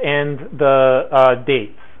titles and the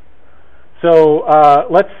dates. So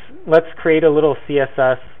let's create a little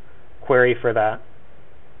CSS query for that.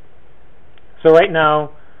 So right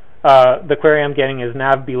now, the query I'm getting is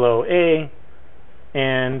nav below A,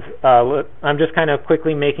 and I'm just kind of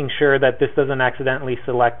quickly making sure that this doesn't accidentally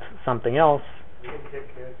select something else.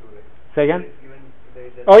 Say again?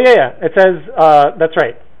 Oh, yeah. It says, that's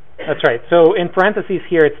right. That's right. So in parentheses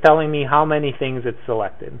here, it's telling me how many things it's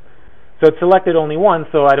selected. So it selected only one,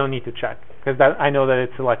 so I don't need to check, because I know that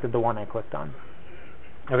it selected the one I clicked on.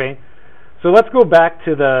 Okay, so let's go back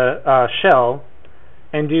to the shell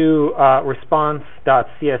and do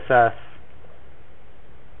response.css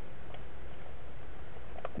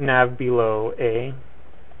nav below a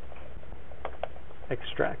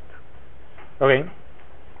extract. Okay,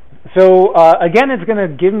 so again, it's going to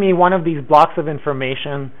give me one of these blocks of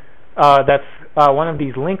information that's one of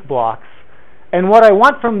these link blocks. And what I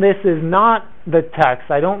want from this is not the text.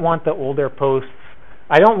 I don't want the older posts.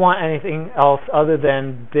 I don't want anything else other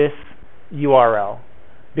than this URL,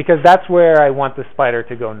 because that's where I want the spider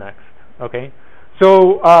to go next. Okay,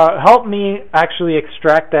 so help me actually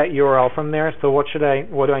extract that URL from there. So what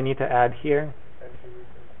do I need to add here?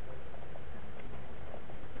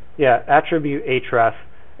 Yeah, attribute href,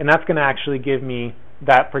 and that's going to actually give me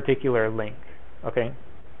that particular link. Okay.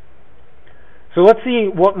 So let's see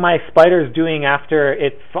what my spider is doing after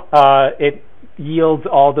it yields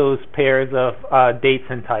all those pairs of dates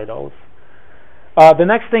and titles. The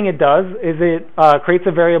next thing it does is it creates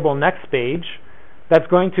a variable next page that's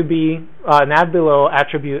going to be nav below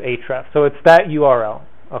attribute href. So it's that URL.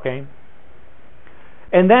 Okay.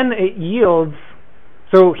 And then it yields.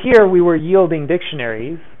 So here we were yielding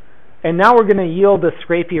dictionaries, and now we're going to yield a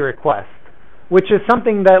scrapey request, which is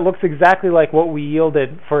something that looks exactly like what we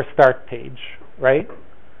yielded for a start page, right?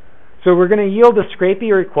 So we're going to yield a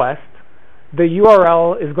scrapey request. The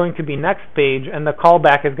URL is going to be next page, and the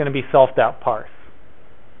callback is going to be self.parse.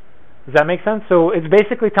 Does that make sense? So it's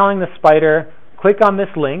basically telling the spider, click on this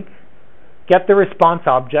link, get the response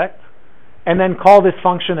object, and then call this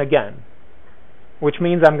function again, which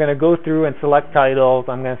means I'm going to go through and select titles,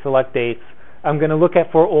 I'm going to select dates, I'm going to look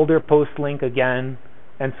at for older post link again,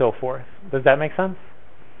 and so forth. Does that make sense?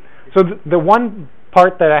 So the one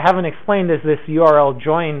part that I haven't explained is this URL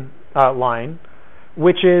join line,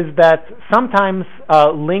 which is that sometimes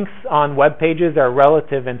links on web pages are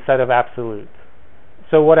relative instead of absolute.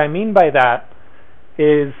 So what I mean by that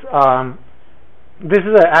is this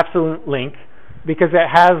is an absolute link because it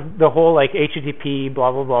has the whole like HTTP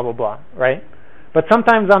blah blah blah blah blah, right? But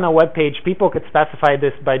sometimes on a web page, people could specify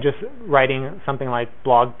this by just writing something like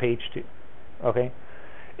blog page 2, okay?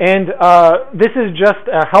 And this is just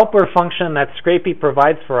a helper function that Scrapey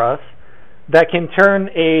provides for us that can turn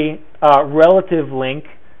a relative link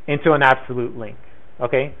into an absolute link,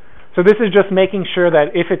 okay? So this is just making sure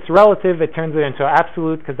that if it's relative, it turns it into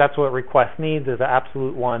absolute, because that's what request needs, is an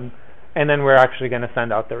absolute one, and then we're actually going to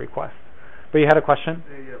send out the request. But you had a question?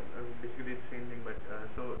 Yeah, basically the same thing, but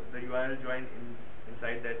so the URL join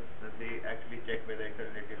inside that they actually check whether it's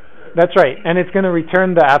related. That's right, and it's going to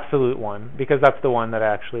return the absolute one, because that's the one that I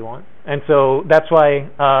actually want. And so that's why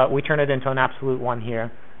we turn it into an absolute one here,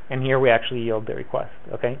 and here we actually yield the request,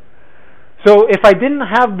 okay? So if I didn't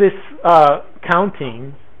have this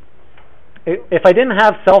counting, if I didn't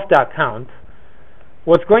have self.count,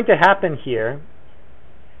 what's going to happen here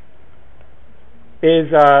is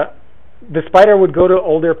the spider would go to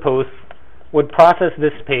older posts, would process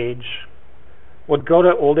this page, would go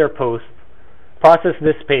to older posts, process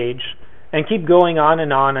this page, and keep going on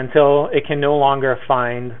and on until it can no longer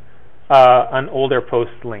find an older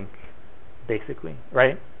post link, basically,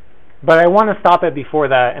 right? But I want to stop it before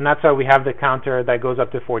that, and that's why we have the counter that goes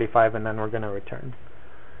up to 45, and then we're going to return.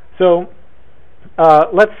 So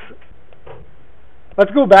let's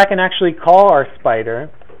go back and actually call our spider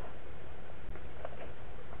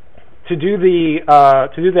to do the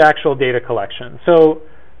actual data collection. So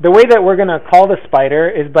the way that we're going to call the spider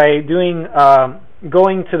is by doing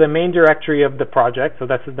going to the main directory of the project. So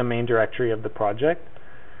this is the main directory of the project,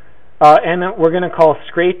 and we're going to call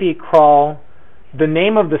Scrapey crawl the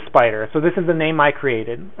name of the spider. So this is the name I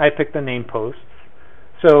created. I picked the name posts.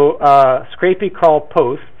 So Scrapey crawl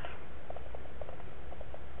posts.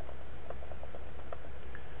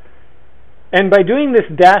 And by doing this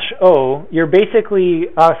 -o, you're basically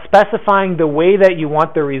specifying the way that you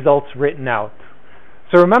want the results written out.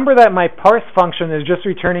 So remember that my parse function is just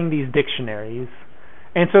returning these dictionaries.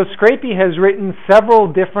 And so Scrapey has written several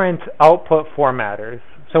different output formatters.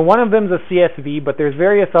 So one of them is a CSV, but there's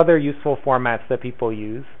various other useful formats that people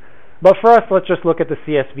use. But for us, let's just look at the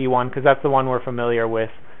CSV one, because that's the one we're familiar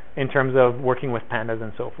with in terms of working with pandas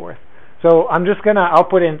and so forth. So I'm just going to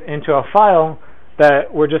output into a file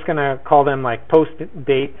that we're just going to call them like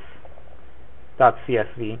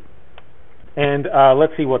postdates.csv. And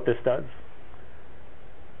let's see what this does.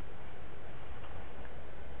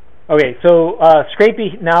 Okay, so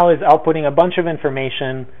Scrapey now is outputting a bunch of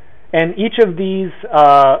information, and each of these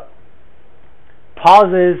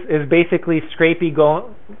pauses is basically Scrapey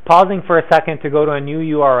pausing for a second to go to a new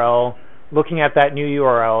URL, looking at that new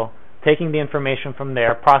URL, taking the information from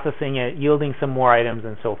there, processing it, yielding some more items,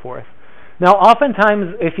 and so forth. Now,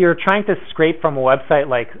 oftentimes, if you're trying to scrape from a website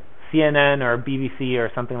like CNN or BBC or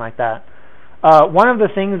something like that, one of the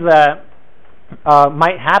things that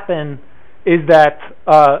might happen is that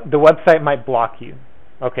the website might block you,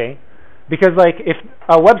 okay? Because like if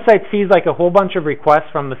a website sees like a whole bunch of requests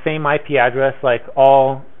from the same IP address, like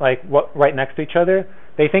all like right next to each other,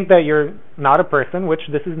 they think that you're not a person, which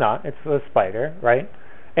this is not. It's a spider, right?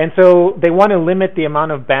 And so they want to limit the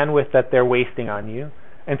amount of bandwidth that they're wasting on you,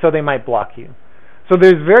 and so they might block you. So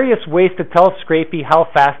there's various ways to tell Scrapy how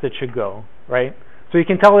fast it should go, right? So you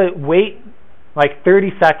can tell it wait like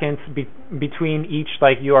 30 seconds between each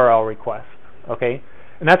like URL request, okay?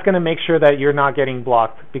 And that's going to make sure that you're not getting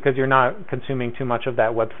blocked because you're not consuming too much of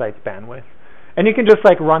that website's bandwidth. And you can just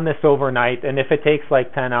like run this overnight, and if it takes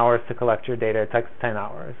like 10 hours to collect your data, it takes 10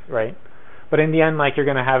 hours, right? But in the end, like you're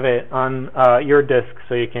going to have it on your disk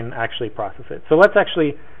so you can actually process it. So let's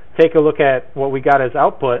actually take a look at what we got as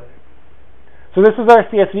output. So this is our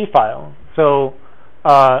CSV file. So,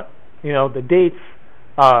 you know, the dates,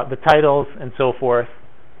 the titles, and so forth.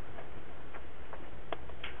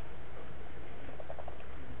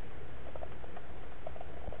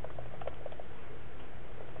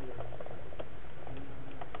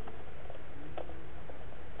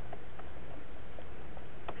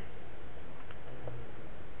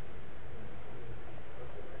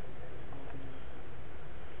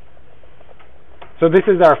 So this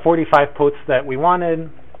is our 45 posts that we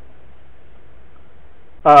wanted.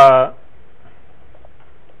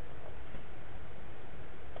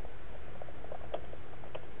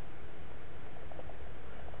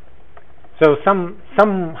 So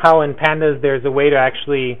somehow in pandas there's a way to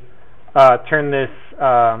actually turn this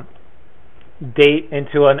date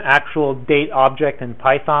into an actual date object in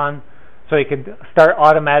Python. So you could start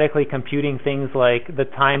automatically computing things like the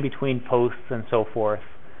time between posts and so forth.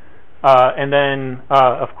 And then,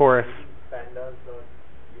 of course, Pandas,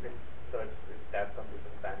 you can search this tab computation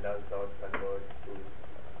pandas.convert to.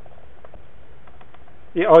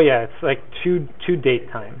 Yeah, oh yeah, it's like to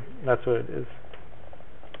date time. That's what it is.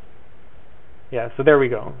 Yeah, so there we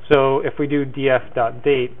go. So if we do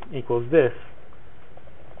df.date equals this,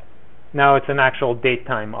 now it's an actual date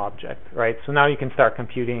time object, right? So now you can start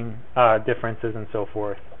computing differences and so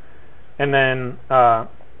forth. And then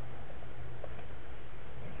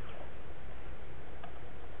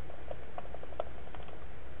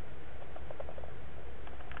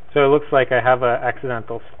so it looks like I have an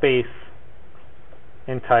accidental space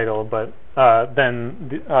in title, but then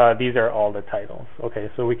these are all the titles. Okay,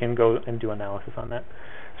 so we can go and do analysis on that.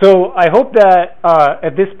 So I hope that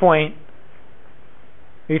at this point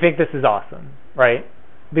you think this is awesome, right?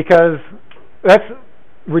 Because that's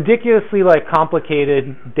ridiculously like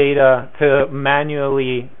complicated data to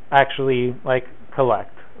manually actually like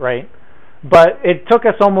collect, right? But it took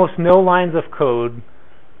us almost no lines of code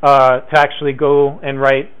to actually go and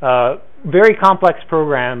write a very complex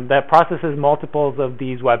program that processes multiples of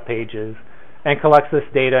these web pages and collects this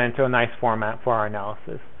data into a nice format for our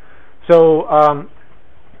analysis. So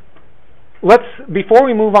before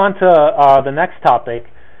we move on to the next topic,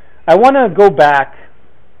 I want to go back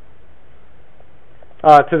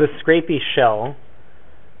to the Scrapy shell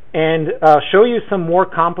and show you some more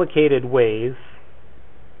complicated ways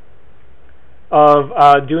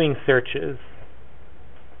of doing searches.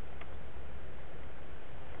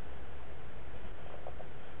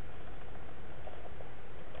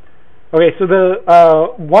 Okay, so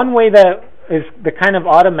the one way that is the kind of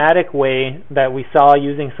automatic way that we saw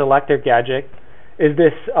using selector gadget is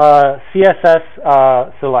this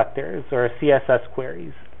CSS selectors or CSS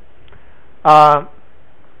queries. And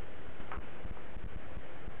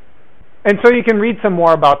so you can read some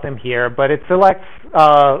more about them here, but it selects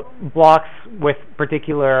blocks with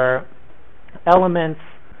particular elements.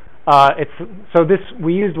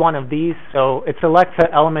 We used one of these, so it selects an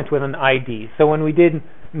element with an ID. So when we did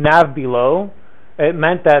nav below, it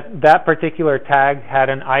meant that that particular tag had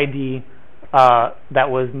an ID that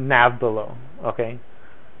was nav below. Okay,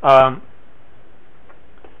 and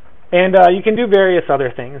you can do various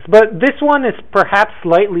other things, but this one is perhaps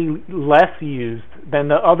slightly less used than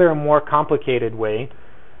the other more complicated way,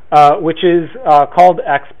 which is called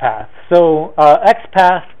XPath. So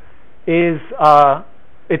XPath is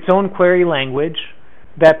its own query language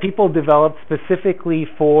that people developed specifically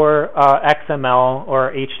for XML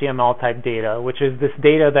or HTML type data, which is this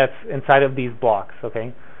data that's inside of these blocks.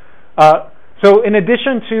 Okay, so in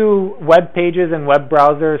addition to web pages and web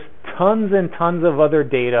browsers, tons and tons of other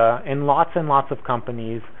data in lots and lots of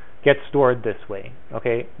companies get stored this way.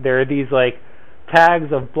 Okay, there are these like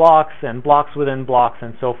tags of blocks and blocks within blocks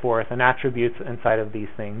and so forth, and attributes inside of these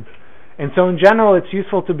things. And so in general, it's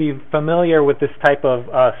useful to be familiar with this type of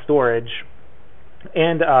storage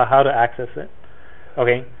and how to access it.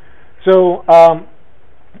 Okay, so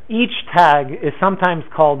each tag is sometimes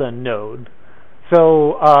called a node.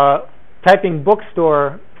 So typing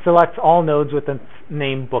bookstore selects all nodes with the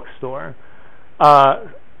name bookstore.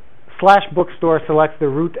 Slash bookstore selects the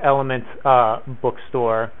root element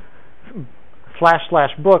bookstore. /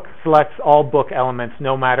 book selects all book elements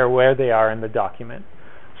no matter where they are in the document.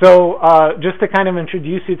 So just to kind of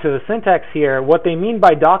introduce you to the syntax here, what they mean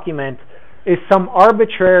by document is some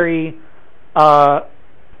arbitrary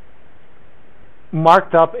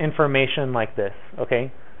marked up information like this,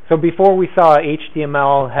 okay? So before we saw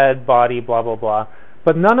HTML, head, body, blah, blah, blah.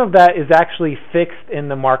 But none of that is actually fixed in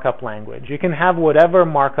the markup language. You can have whatever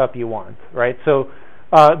markup you want, right? So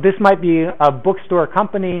this might be a bookstore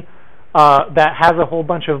company that has a whole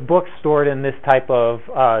bunch of books stored in this type of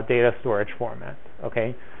data storage format,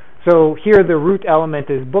 okay? So here the root element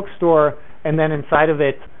is bookstore, and then inside of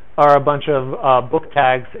it are a bunch of book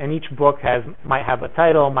tags, and each book might have a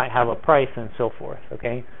title, might have a price, and so forth,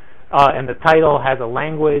 okay? And the title has a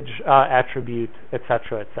language attribute,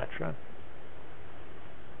 etc., etc.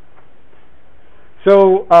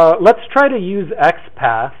 So let's try to use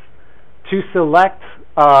XPath to select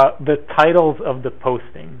the titles of the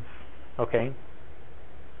postings, okay?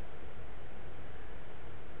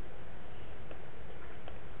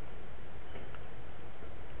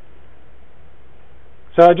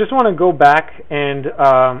 So I just want to go back and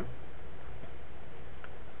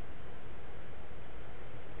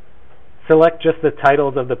select just the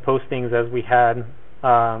titles of the postings as we had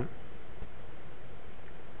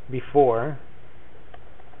before.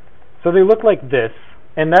 So they look like this,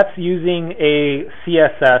 and that's using a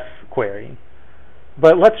CSS query.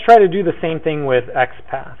 But let's try to do the same thing with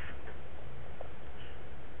XPath.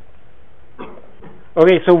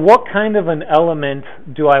 Okay, so what kind of an element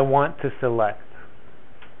do I want to select?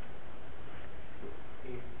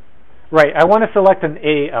 Right, I want to select an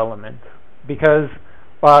A element because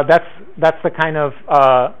that's the kind of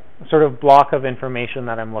sort of block of information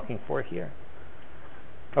that I'm looking for here.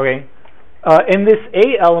 Okay, and this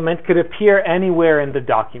A element could appear anywhere in the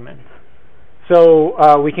document.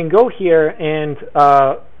 So we can go here and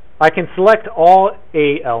I can select all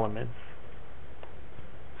A elements.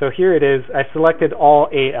 So here it is, I selected all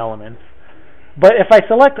A elements. But if I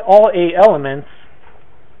select all A elements,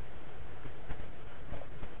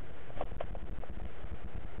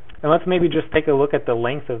 and let's maybe just take a look at the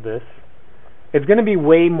length of this, it's going to be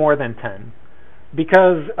way more than 10.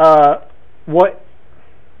 Because what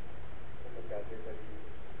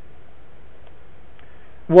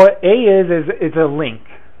A is a link,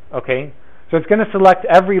 okay? So it's going to select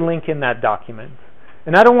every link in that document.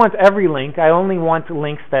 And I don't want every link, I only want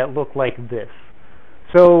links that look like this.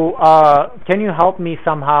 So can you help me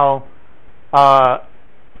somehow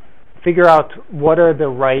figure out what are the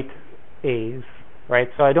right A's? Right,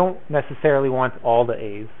 so I don't necessarily want all the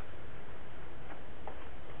A's.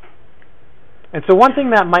 And so one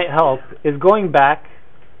thing that might help is going back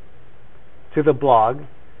to the blog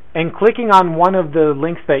and clicking on one of the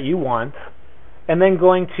links that you want and then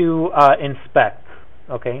going to inspect,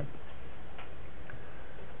 okay?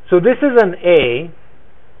 So this is an A,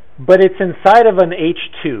 but it's inside of an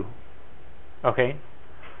H2, okay?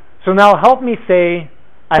 So now help me say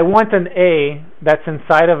I want an A that's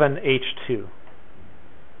inside of an H2.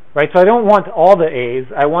 Right, so I don't want all the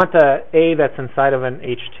A's, I want an A that's inside of an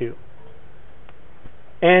H2.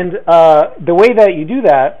 And the way that you do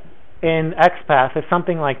that in XPath is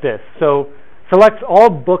something like this. So selects all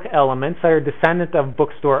book elements that are descendant of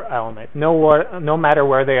bookstore element, no matter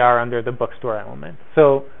where they are under the bookstore element.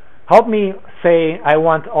 So help me say I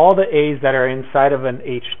want all the A's that are inside of an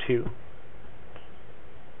H2.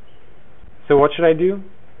 So what should I do?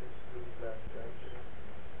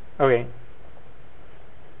 Okay.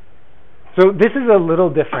 So this is a little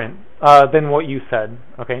different than what you said,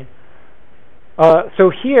 okay? So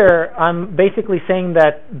here, I'm basically saying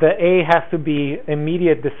that the A has to be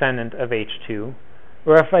immediate descendant of H2.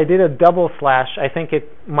 Or if I did a double slash, I think it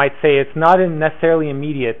might say it's not necessarily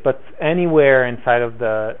immediate, but anywhere inside of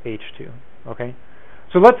the H2, okay?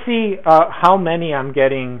 So let's see how many I'm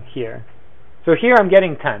getting here. So here I'm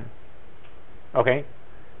getting 10, okay?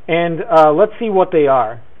 And let's see what they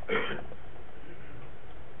are.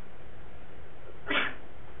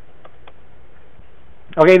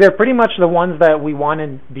 Okay, they're pretty much the ones that we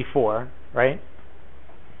wanted before, right?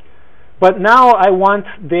 But now I want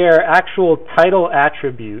their actual title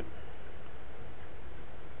attribute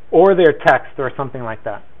or their text or something like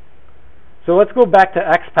that. So let's go back to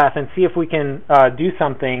XPath and see if we can do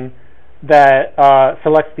something that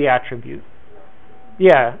selects the attribute.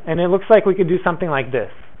 Yeah, and it looks like we could do something like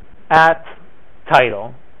this, at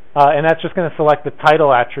title. And that's just going to select the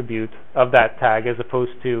title attribute of that tag as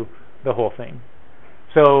opposed to the whole thing.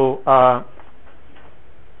 So,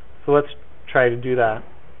 so let's try to do that.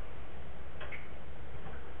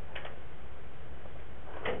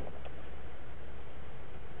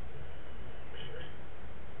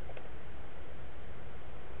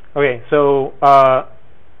 Okay, so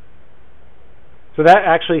so that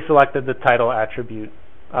actually selected the title attribute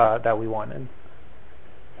that we wanted.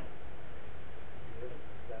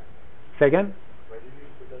 Say again? Why did you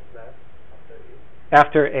put a slash After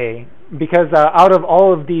after A? A, because out of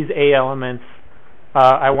all of these A elements,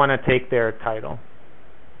 I want to take their title.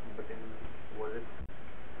 But was it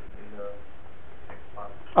in the next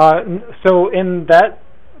part? So in that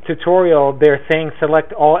tutorial, they're saying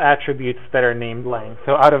select all attributes that are named Lang,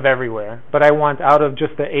 so out of everywhere. But I want out of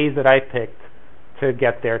just the A's that I picked to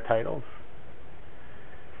get their titles.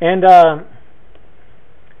 And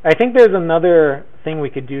I think there's another thing we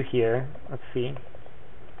could do here. Let's see.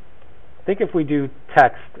 I think if we do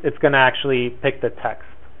text, it's going to actually pick the text.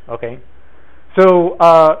 Okay. So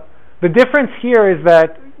the difference here is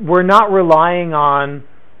that we're not relying on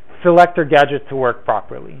selector gadget to work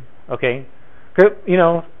properly. Okay. You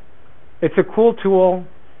know, it's a cool tool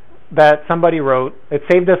that somebody wrote. It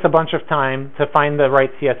saved us a bunch of time to find the right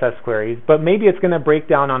CSS queries, but maybe it's going to break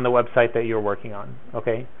down on the website that you're working on.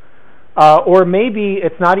 Okay. Or maybe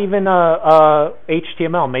it's not even a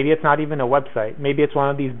HTML. Maybe it's not even a website. Maybe it's one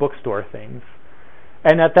of these bookstore things.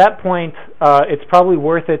 And at that point, it's probably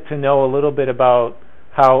worth it to know a little bit about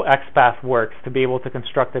how XPath works to be able to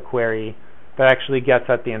construct a query that actually gets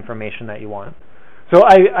at the information that you want. So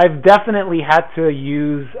I've definitely had to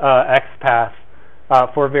use XPath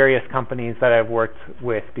for various companies that I've worked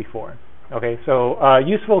with before. Okay, so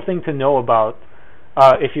useful thing to know about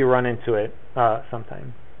if you run into it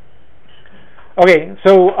sometime. Okay,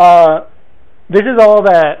 so this is all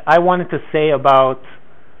that I wanted to say about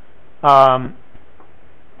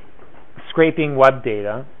scraping web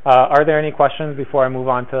data. Are there any questions before I move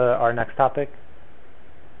on to our next topic?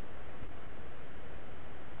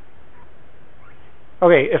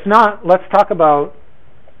 Okay, if not, let's talk about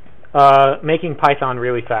making Python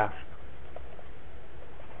really fast.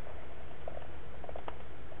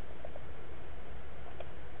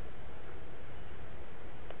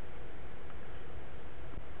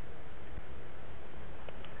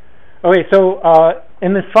 Okay, so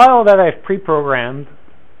in this file that I've pre-programmed,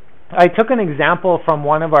 I took an example from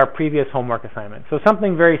one of our previous homework assignments. So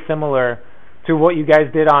something very similar to what you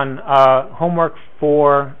guys did on homework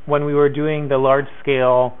 4 when we were doing the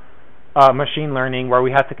large-scale machine learning where we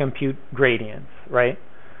had to compute gradients, right?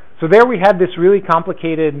 So there we had this really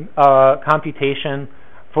complicated computation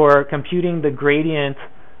for computing the gradient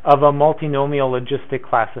of a multinomial logistic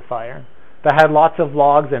classifier that had lots of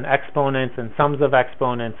logs and exponents and sums of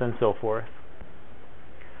exponents and so forth.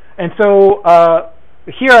 And so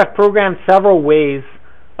here I've programmed several ways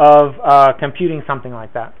of computing something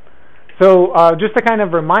like that. So just to kind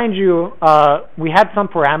of remind you, we had some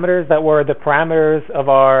parameters that were the parameters of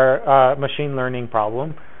our machine learning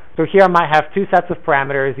problem. So here I might have two sets of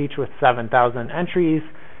parameters, each with 7,000 entries.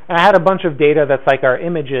 And I had a bunch of data that's like our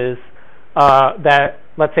images that,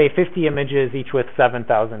 let's say, 50 images, each with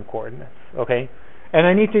 7,000 coordinates. Okay, and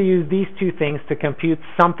I need to use these two things to compute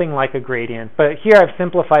something like a gradient. But here I've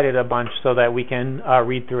simplified it a bunch so that we can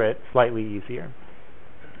read through it slightly easier.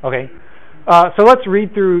 Okay, so let's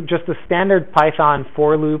read through just a standard Python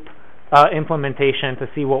for loop implementation to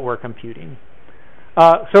see what we're computing.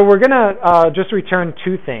 So we're going to just return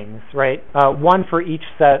two things, right? One for each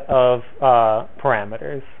set of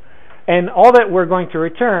parameters. And all that we're going to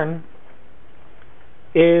return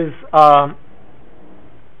is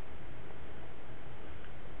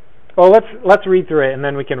well, let's read through it and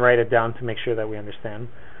then we can write it down to make sure that we understand.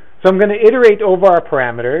 So I'm going to iterate over our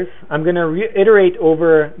parameters. I'm going to iterate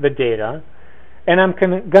over the data, and I'm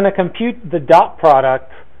going to compute the dot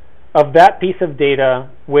product of that piece of data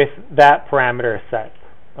with that parameter set.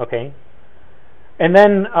 Okay, and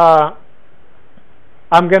then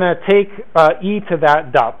I'm going to take e to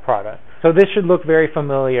that dot product. So this should look very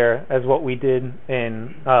familiar as what we did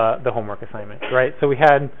in the homework assignment, right? So we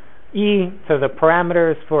had e to the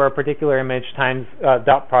parameters for a particular image times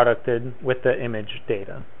dot producted with the image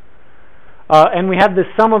data. And we had the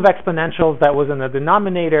sum of exponentials that was in the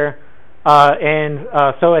denominator.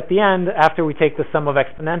 So at the end, after we take the sum of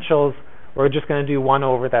exponentials, we're just going to do 1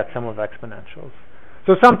 over that sum of exponentials.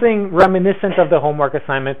 So something reminiscent of the homework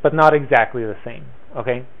assignment, but not exactly the same.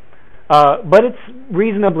 Okay. But it's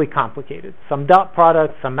reasonably complicated. Some dot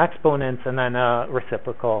products, some exponents, and then a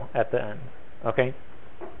reciprocal at the end. Okay.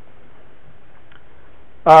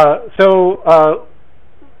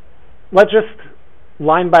 Let's just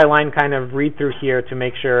line by line kind of read through here to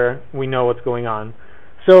make sure we know what's going on.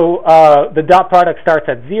 So the dot product starts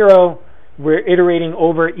at 0. We're iterating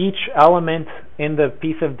over each element in the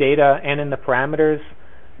piece of data and in the parameters,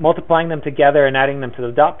 multiplying them together and adding them to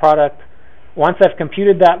the dot product. Once I've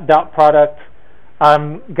computed that dot product,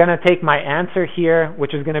 I'm going to take my answer here,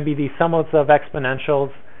 which is going to be the sum of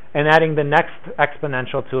exponentials, and adding the next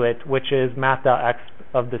exponential to it, which is math.x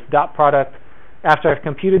of this dot product. After I've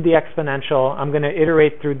computed the exponential, I'm going to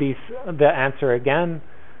iterate through the answer again,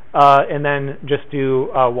 and then just do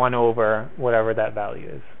 1 over whatever that value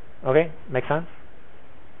is. Okay, make sense?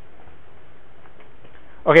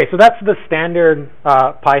 Okay, so that's the standard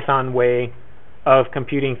Python way of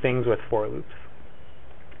computing things with for loops.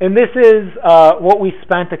 And this is what we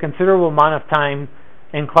spent a considerable amount of time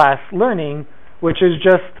in class learning, which is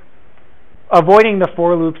just avoiding the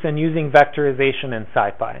for loops and using vectorization in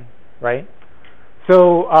SciPy, right?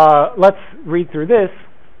 So let's read through this.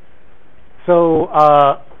 So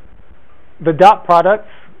the dot products,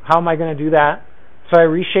 how am I going to do that? So I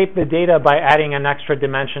reshape the data by adding an extra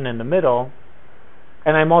dimension in the middle,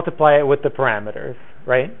 and I multiply it with the parameters,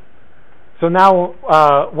 right? So now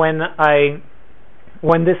when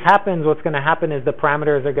this happens, what's going to happen is the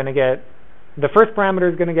parameters are going to get, the first parameter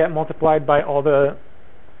is going to get multiplied by all the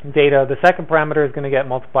data, the second parameter is going to get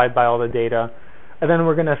multiplied by all the data, and then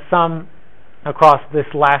we're going to sum across this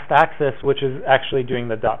last axis, which is actually doing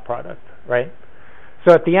the dot product, right?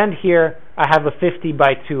 So at the end here, I have a 50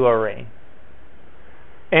 by 2 array.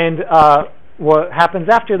 And what happens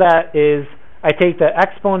after that is I take the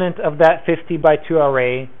exponent of that 50 by 2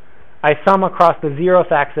 array, I sum across the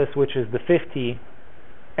 0th axis, which is the 50,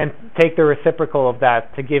 and take the reciprocal of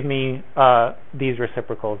that to give me these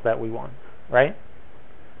reciprocals that we want, right?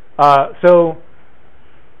 So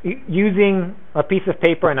using a piece of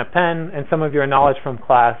paper and a pen and some of your knowledge from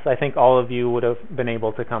class, I think all of you would have been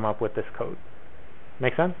able to come up with this code.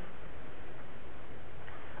 Make sense?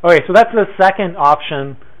 Okay, so that's the second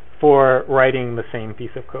option for writing the same piece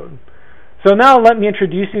of code. So now let me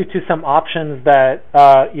introduce you to some options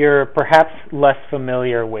that you're perhaps less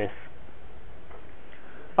familiar with.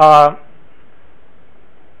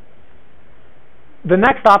 The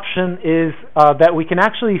next option is that we can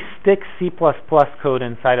actually stick C++ code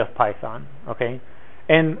inside of Python, okay?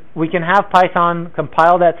 And we can have Python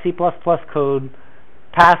compile that C++ code,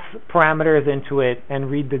 pass parameters into it, and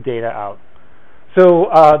read the data out. So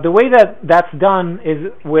the way that that's done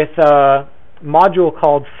is with a module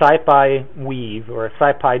called SciPy Weave, or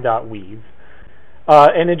SciPy.weave.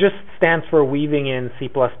 And it just stands for weaving in C++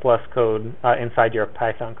 code inside your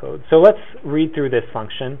Python code. So let's read through this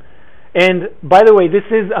function. And by the way, this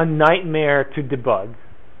is a nightmare to debug,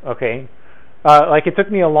 okay? Like it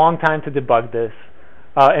took me a long time to debug this,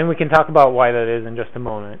 and we can talk about why that is in just a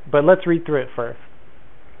moment. But let's read through it first.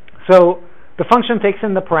 So the function takes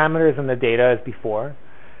in the parameters and the data as before.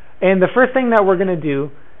 And the first thing that we're going to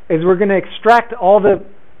do is we're going to extract all the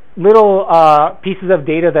little pieces of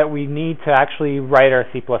data that we need to actually write our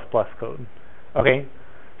C++ code, okay?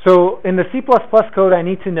 So in the C++ code, I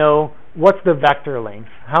need to know what's the vector length,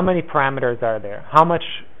 how many parameters are there,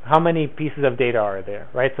 how many pieces of data are there,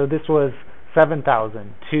 right? So this was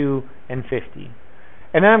 7,000, 2, and 50.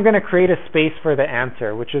 And then I'm going to create a space for the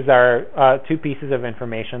answer, which is our 2 pieces of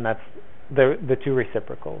information. That's the 2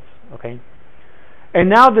 reciprocals, okay? And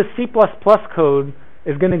now the C++ code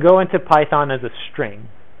is going to go into Python as a string.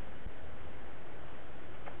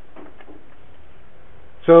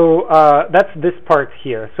 So that's this part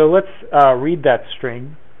here. So let's read that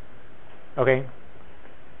string. Okay.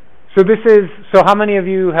 So this is, so how many of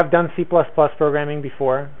you have done C++ programming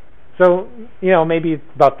before? So, you know, maybe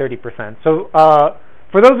about 30%. So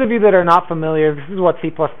for those of you that are not familiar, this is what C++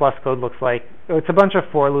 code looks like. It's a bunch of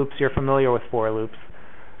for loops. You're familiar with for loops.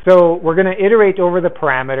 So we're going to iterate over the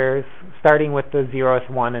parameters, starting with the 0th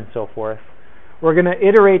one and so forth. We're going to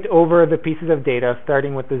iterate over the pieces of data,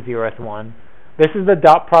 starting with the 0th one. This is the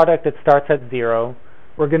dot product that starts at 0.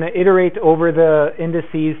 We're going to iterate over the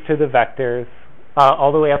indices to the vectors,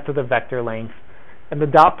 all the way up to the vector length. And the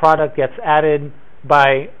dot product gets added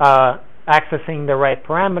by accessing the right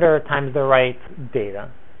parameter times the right data.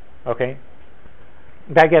 Okay?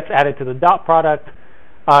 That gets added to the dot product.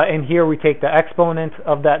 And here we take the exponent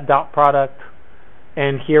of that dot product.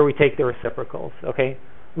 And here we take the reciprocals. Okay?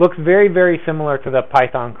 Looks very, very similar to the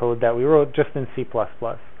Python code that we wrote just in C++.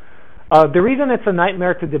 The reason it's a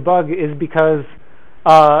nightmare to debug is because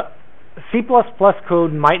C++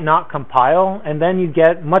 code might not compile, and then you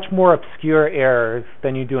get much more obscure errors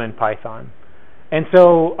than you do in Python. And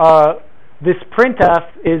so this printf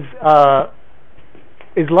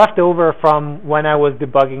is left over from when I was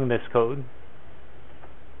debugging this code.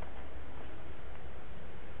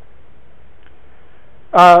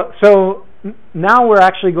 So now we're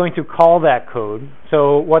actually going to call that code.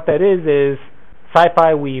 So what that is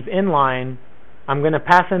scipy weave inline. I'm going to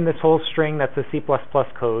pass in this whole string that's the C++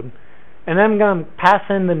 code. And then I'm going to pass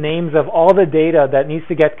in the names of all the data that needs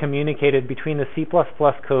to get communicated between the C++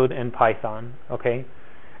 code and Python. Okay?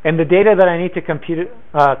 And the data that I need to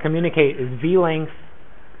communicate is vlength,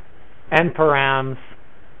 nparams,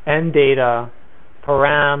 ndata,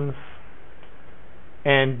 params,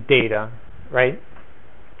 and data, right?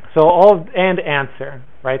 So and answer,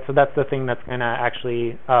 right? So that's the thing that's going to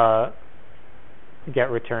actually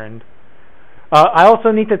get returned. I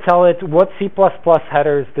also need to tell it what C++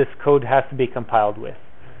 headers this code has to be compiled with.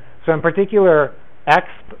 So in particular,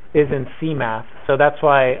 exp is in CMath, so that's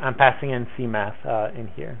why I'm passing in CMath in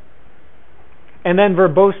here. And then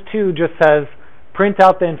verbose 2 just says, print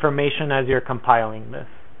out the information as you're compiling this.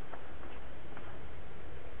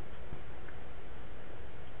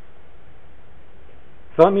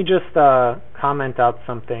 So let me just comment out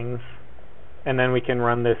some things, and then we can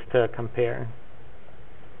run this to compare.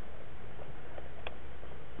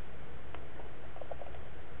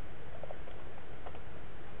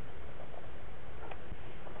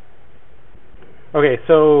 Okay,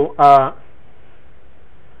 so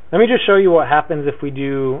let me just show you what happens if we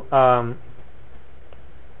do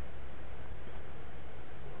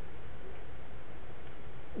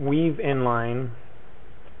weave inline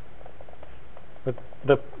with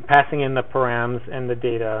the passing in the params and the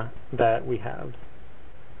data that we have.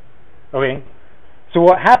 Okay, so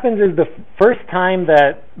what happens is the first time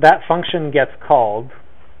that that function gets called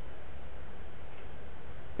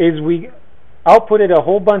is we outputted a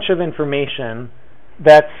whole bunch of information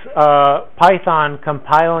that's Python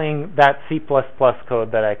compiling that C++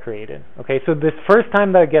 code that I created. Okay, so this first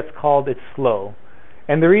time that it gets called, it's slow.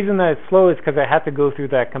 And the reason that it's slow is because I had to go through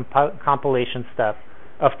that compilation step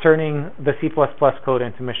of turning the C++ code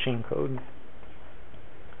into machine code.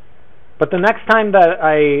 But the next time that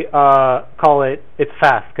I call it, it's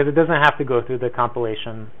fast, because it doesn't have to go through the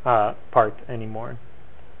compilation part anymore.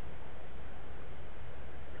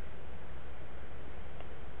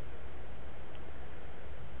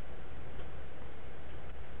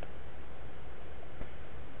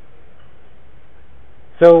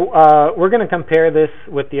 So we're going to compare this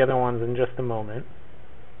with the other ones in just a moment.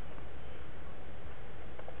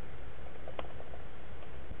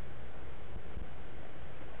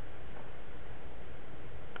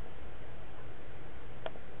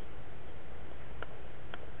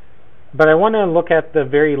 But I want to look at the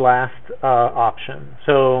very last option.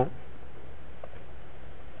 So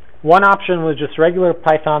one option was just regular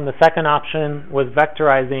Python. The second option was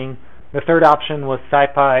vectorizing. The third option was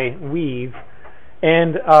scipy weave.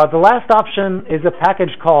 And the last option is a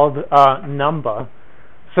package called Numba.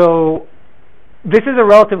 So this is a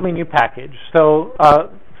relatively new package. So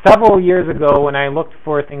several years ago, when I looked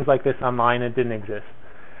for things like this online, it didn't exist.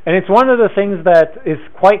 And it's one of the things that is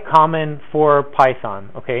quite common for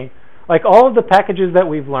Python. Okay, like all of the packages that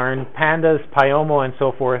we've learned, pandas, Pyomo, and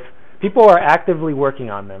so forth, people are actively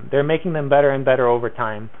working on them. They're making them better and better over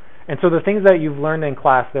time. And so the things that you've learned in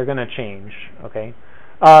class, they're going to change. Okay.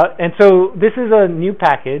 And so this is a new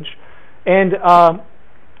package, and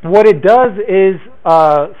what it does is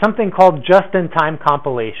something called just-in-time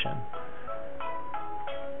compilation.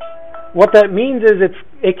 What that means is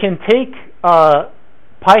it can take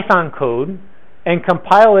Python code and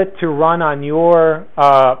compile it to run on your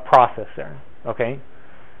processor. Okay.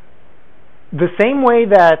 The same way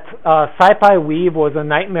that scipy weave was a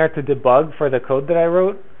nightmare to debug for the code that I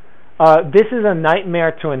wrote, this is a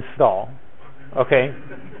nightmare to install. Okay,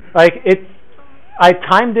 like I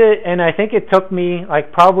timed it, and I think it took me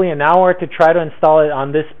like probably an hour to try to install it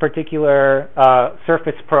on this particular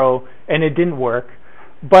Surface Pro, and it didn't work.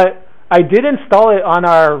 But I did install it on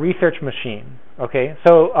our research machine. Okay,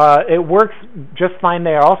 so it works just fine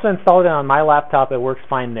there. I also installed it on my laptop. It works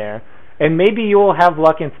fine there, and maybe you will have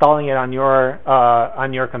luck installing it on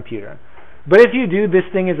your computer. But if you do, this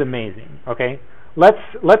thing is amazing. Okay,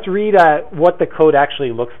 let's read at what the code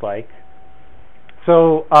actually looks like.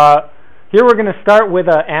 So here we're going to start with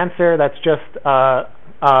an answer that's just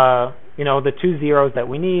the two zeros that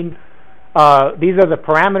we need. These are the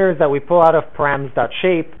parameters that we pull out of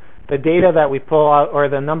params.shape, the data that we pull out, or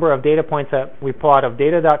the number of data points that we pull out of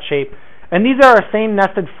data.shape, And these are our same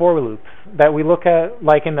nested for loops that we look at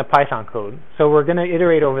like in the Python code. So we're going to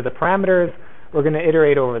iterate over the parameters, we're going to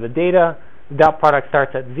iterate over the data, the dot product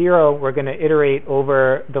starts at 0, we're going to iterate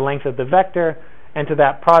over the length of the vector, and to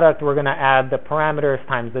that product we're going to add the parameters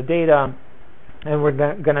times the data, and we're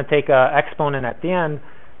going to take an exponent at the end,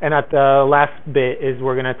 and at the last bit is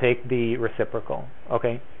we're going to take the reciprocal,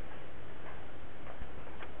 okay?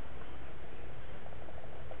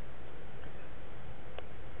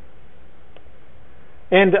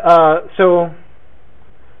 And so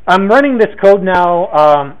I'm running this code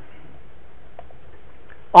now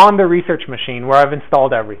on the research machine where I've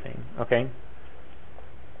installed everything, okay?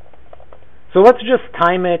 So let's just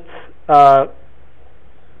time it, time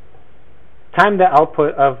the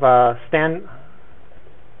output of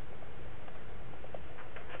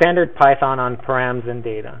standard Python on params and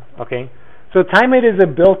data, okay? So time it is a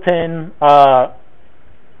built-in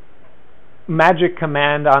magic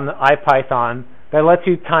command on the IPython that lets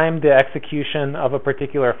you time the execution of a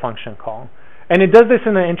particular function call. And it does this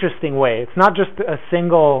in an interesting way. It's not just a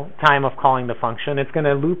single time of calling the function. It's going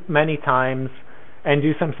to loop many times and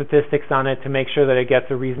do some statistics on it to make sure that it gets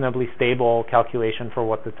a reasonably stable calculation for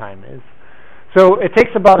what the time is. So it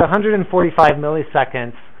takes about 145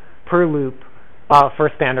 milliseconds per loop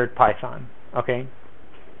for standard Python, okay?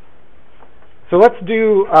 So let's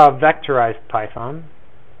do vectorized Python,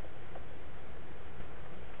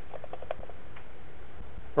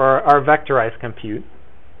 or our vectorized compute.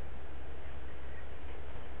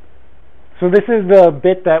 So this is the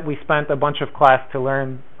bit that we spent a bunch of class to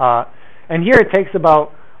learn, and here it takes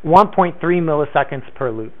about 1.3 milliseconds per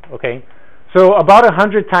loop, okay? So about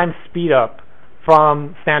 100 times speed up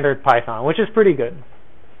from standard Python, which is pretty good.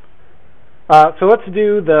 So let's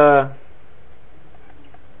do the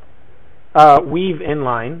weave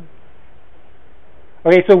inline.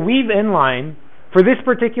 Okay, so weave inline, for this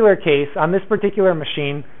particular case, on this particular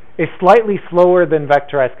machine, is slightly slower than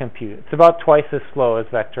vectorized compute. It's about twice as slow as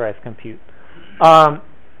vectorized compute.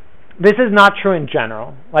 This is not true in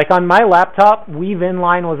general. Like on my laptop, weave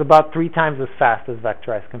inline was about 3 times as fast as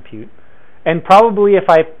vectorized compute. And probably if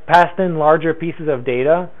I passed in larger pieces of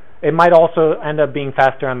data, it might also end up being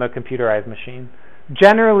faster on the computerized machine.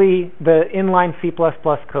 Generally, the inline C++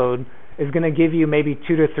 code is going to give you maybe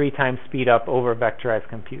 2 to 3 times speed up over vectorized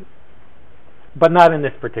compute, but not in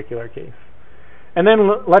this particular case. And then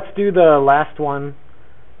let's do the last one.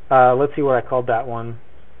 Let's see what I called that one.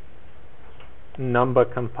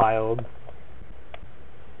 Numba compiled.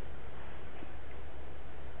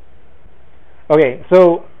 Okay,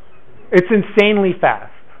 so it's insanely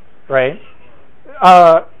fast, right?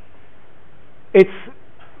 It's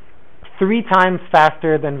 3 times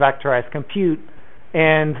faster than vectorized compute,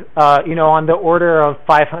 and on the order of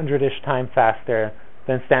 500-ish times faster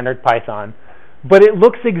than standard Python. But it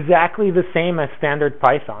looks exactly the same as standard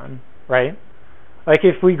Python, right? Like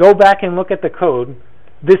if we go back and look at the code,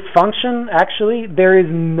 this function, actually, there is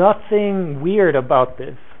nothing weird about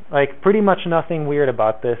this. Like pretty much nothing weird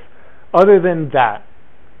about this other than that,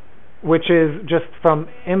 which is just from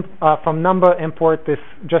Numba import this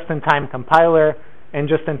just-in-time compiler and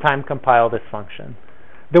just-in-time compile this function.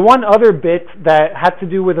 The one other bit that had to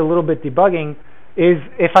do with a little bit debugging is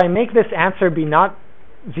if I make this answer be not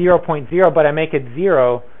 0.0, but I make it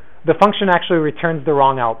 0, the function actually returns the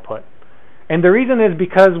wrong output. And the reason is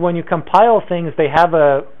because when you compile things, they have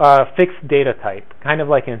a fixed data type, kind of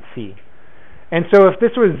like in C. And so if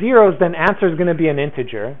this was zeros, then answer is going to be an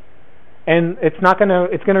integer, and it's going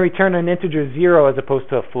to return an integer 0 as opposed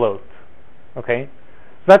to a float. Okay,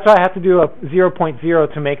 so that's why I have to do a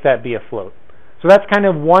 0.0 to make that be a float. So that's kind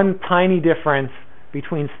of one tiny difference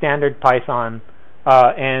between standard Python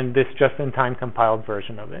and this just-in-time compiled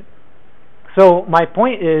version of it. So my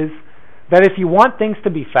point is that if you want things to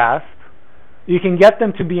be fast, you can get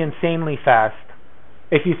them to be insanely fast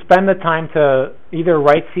if you spend the time to either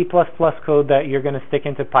write C++ code that you're going to stick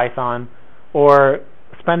into Python, or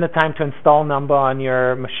spend the time to install Numba on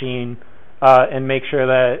your machine and make sure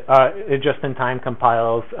that it just-in-time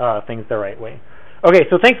compiles things the right way. Okay,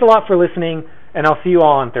 so thanks a lot for listening, and I'll see you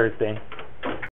all on Thursday.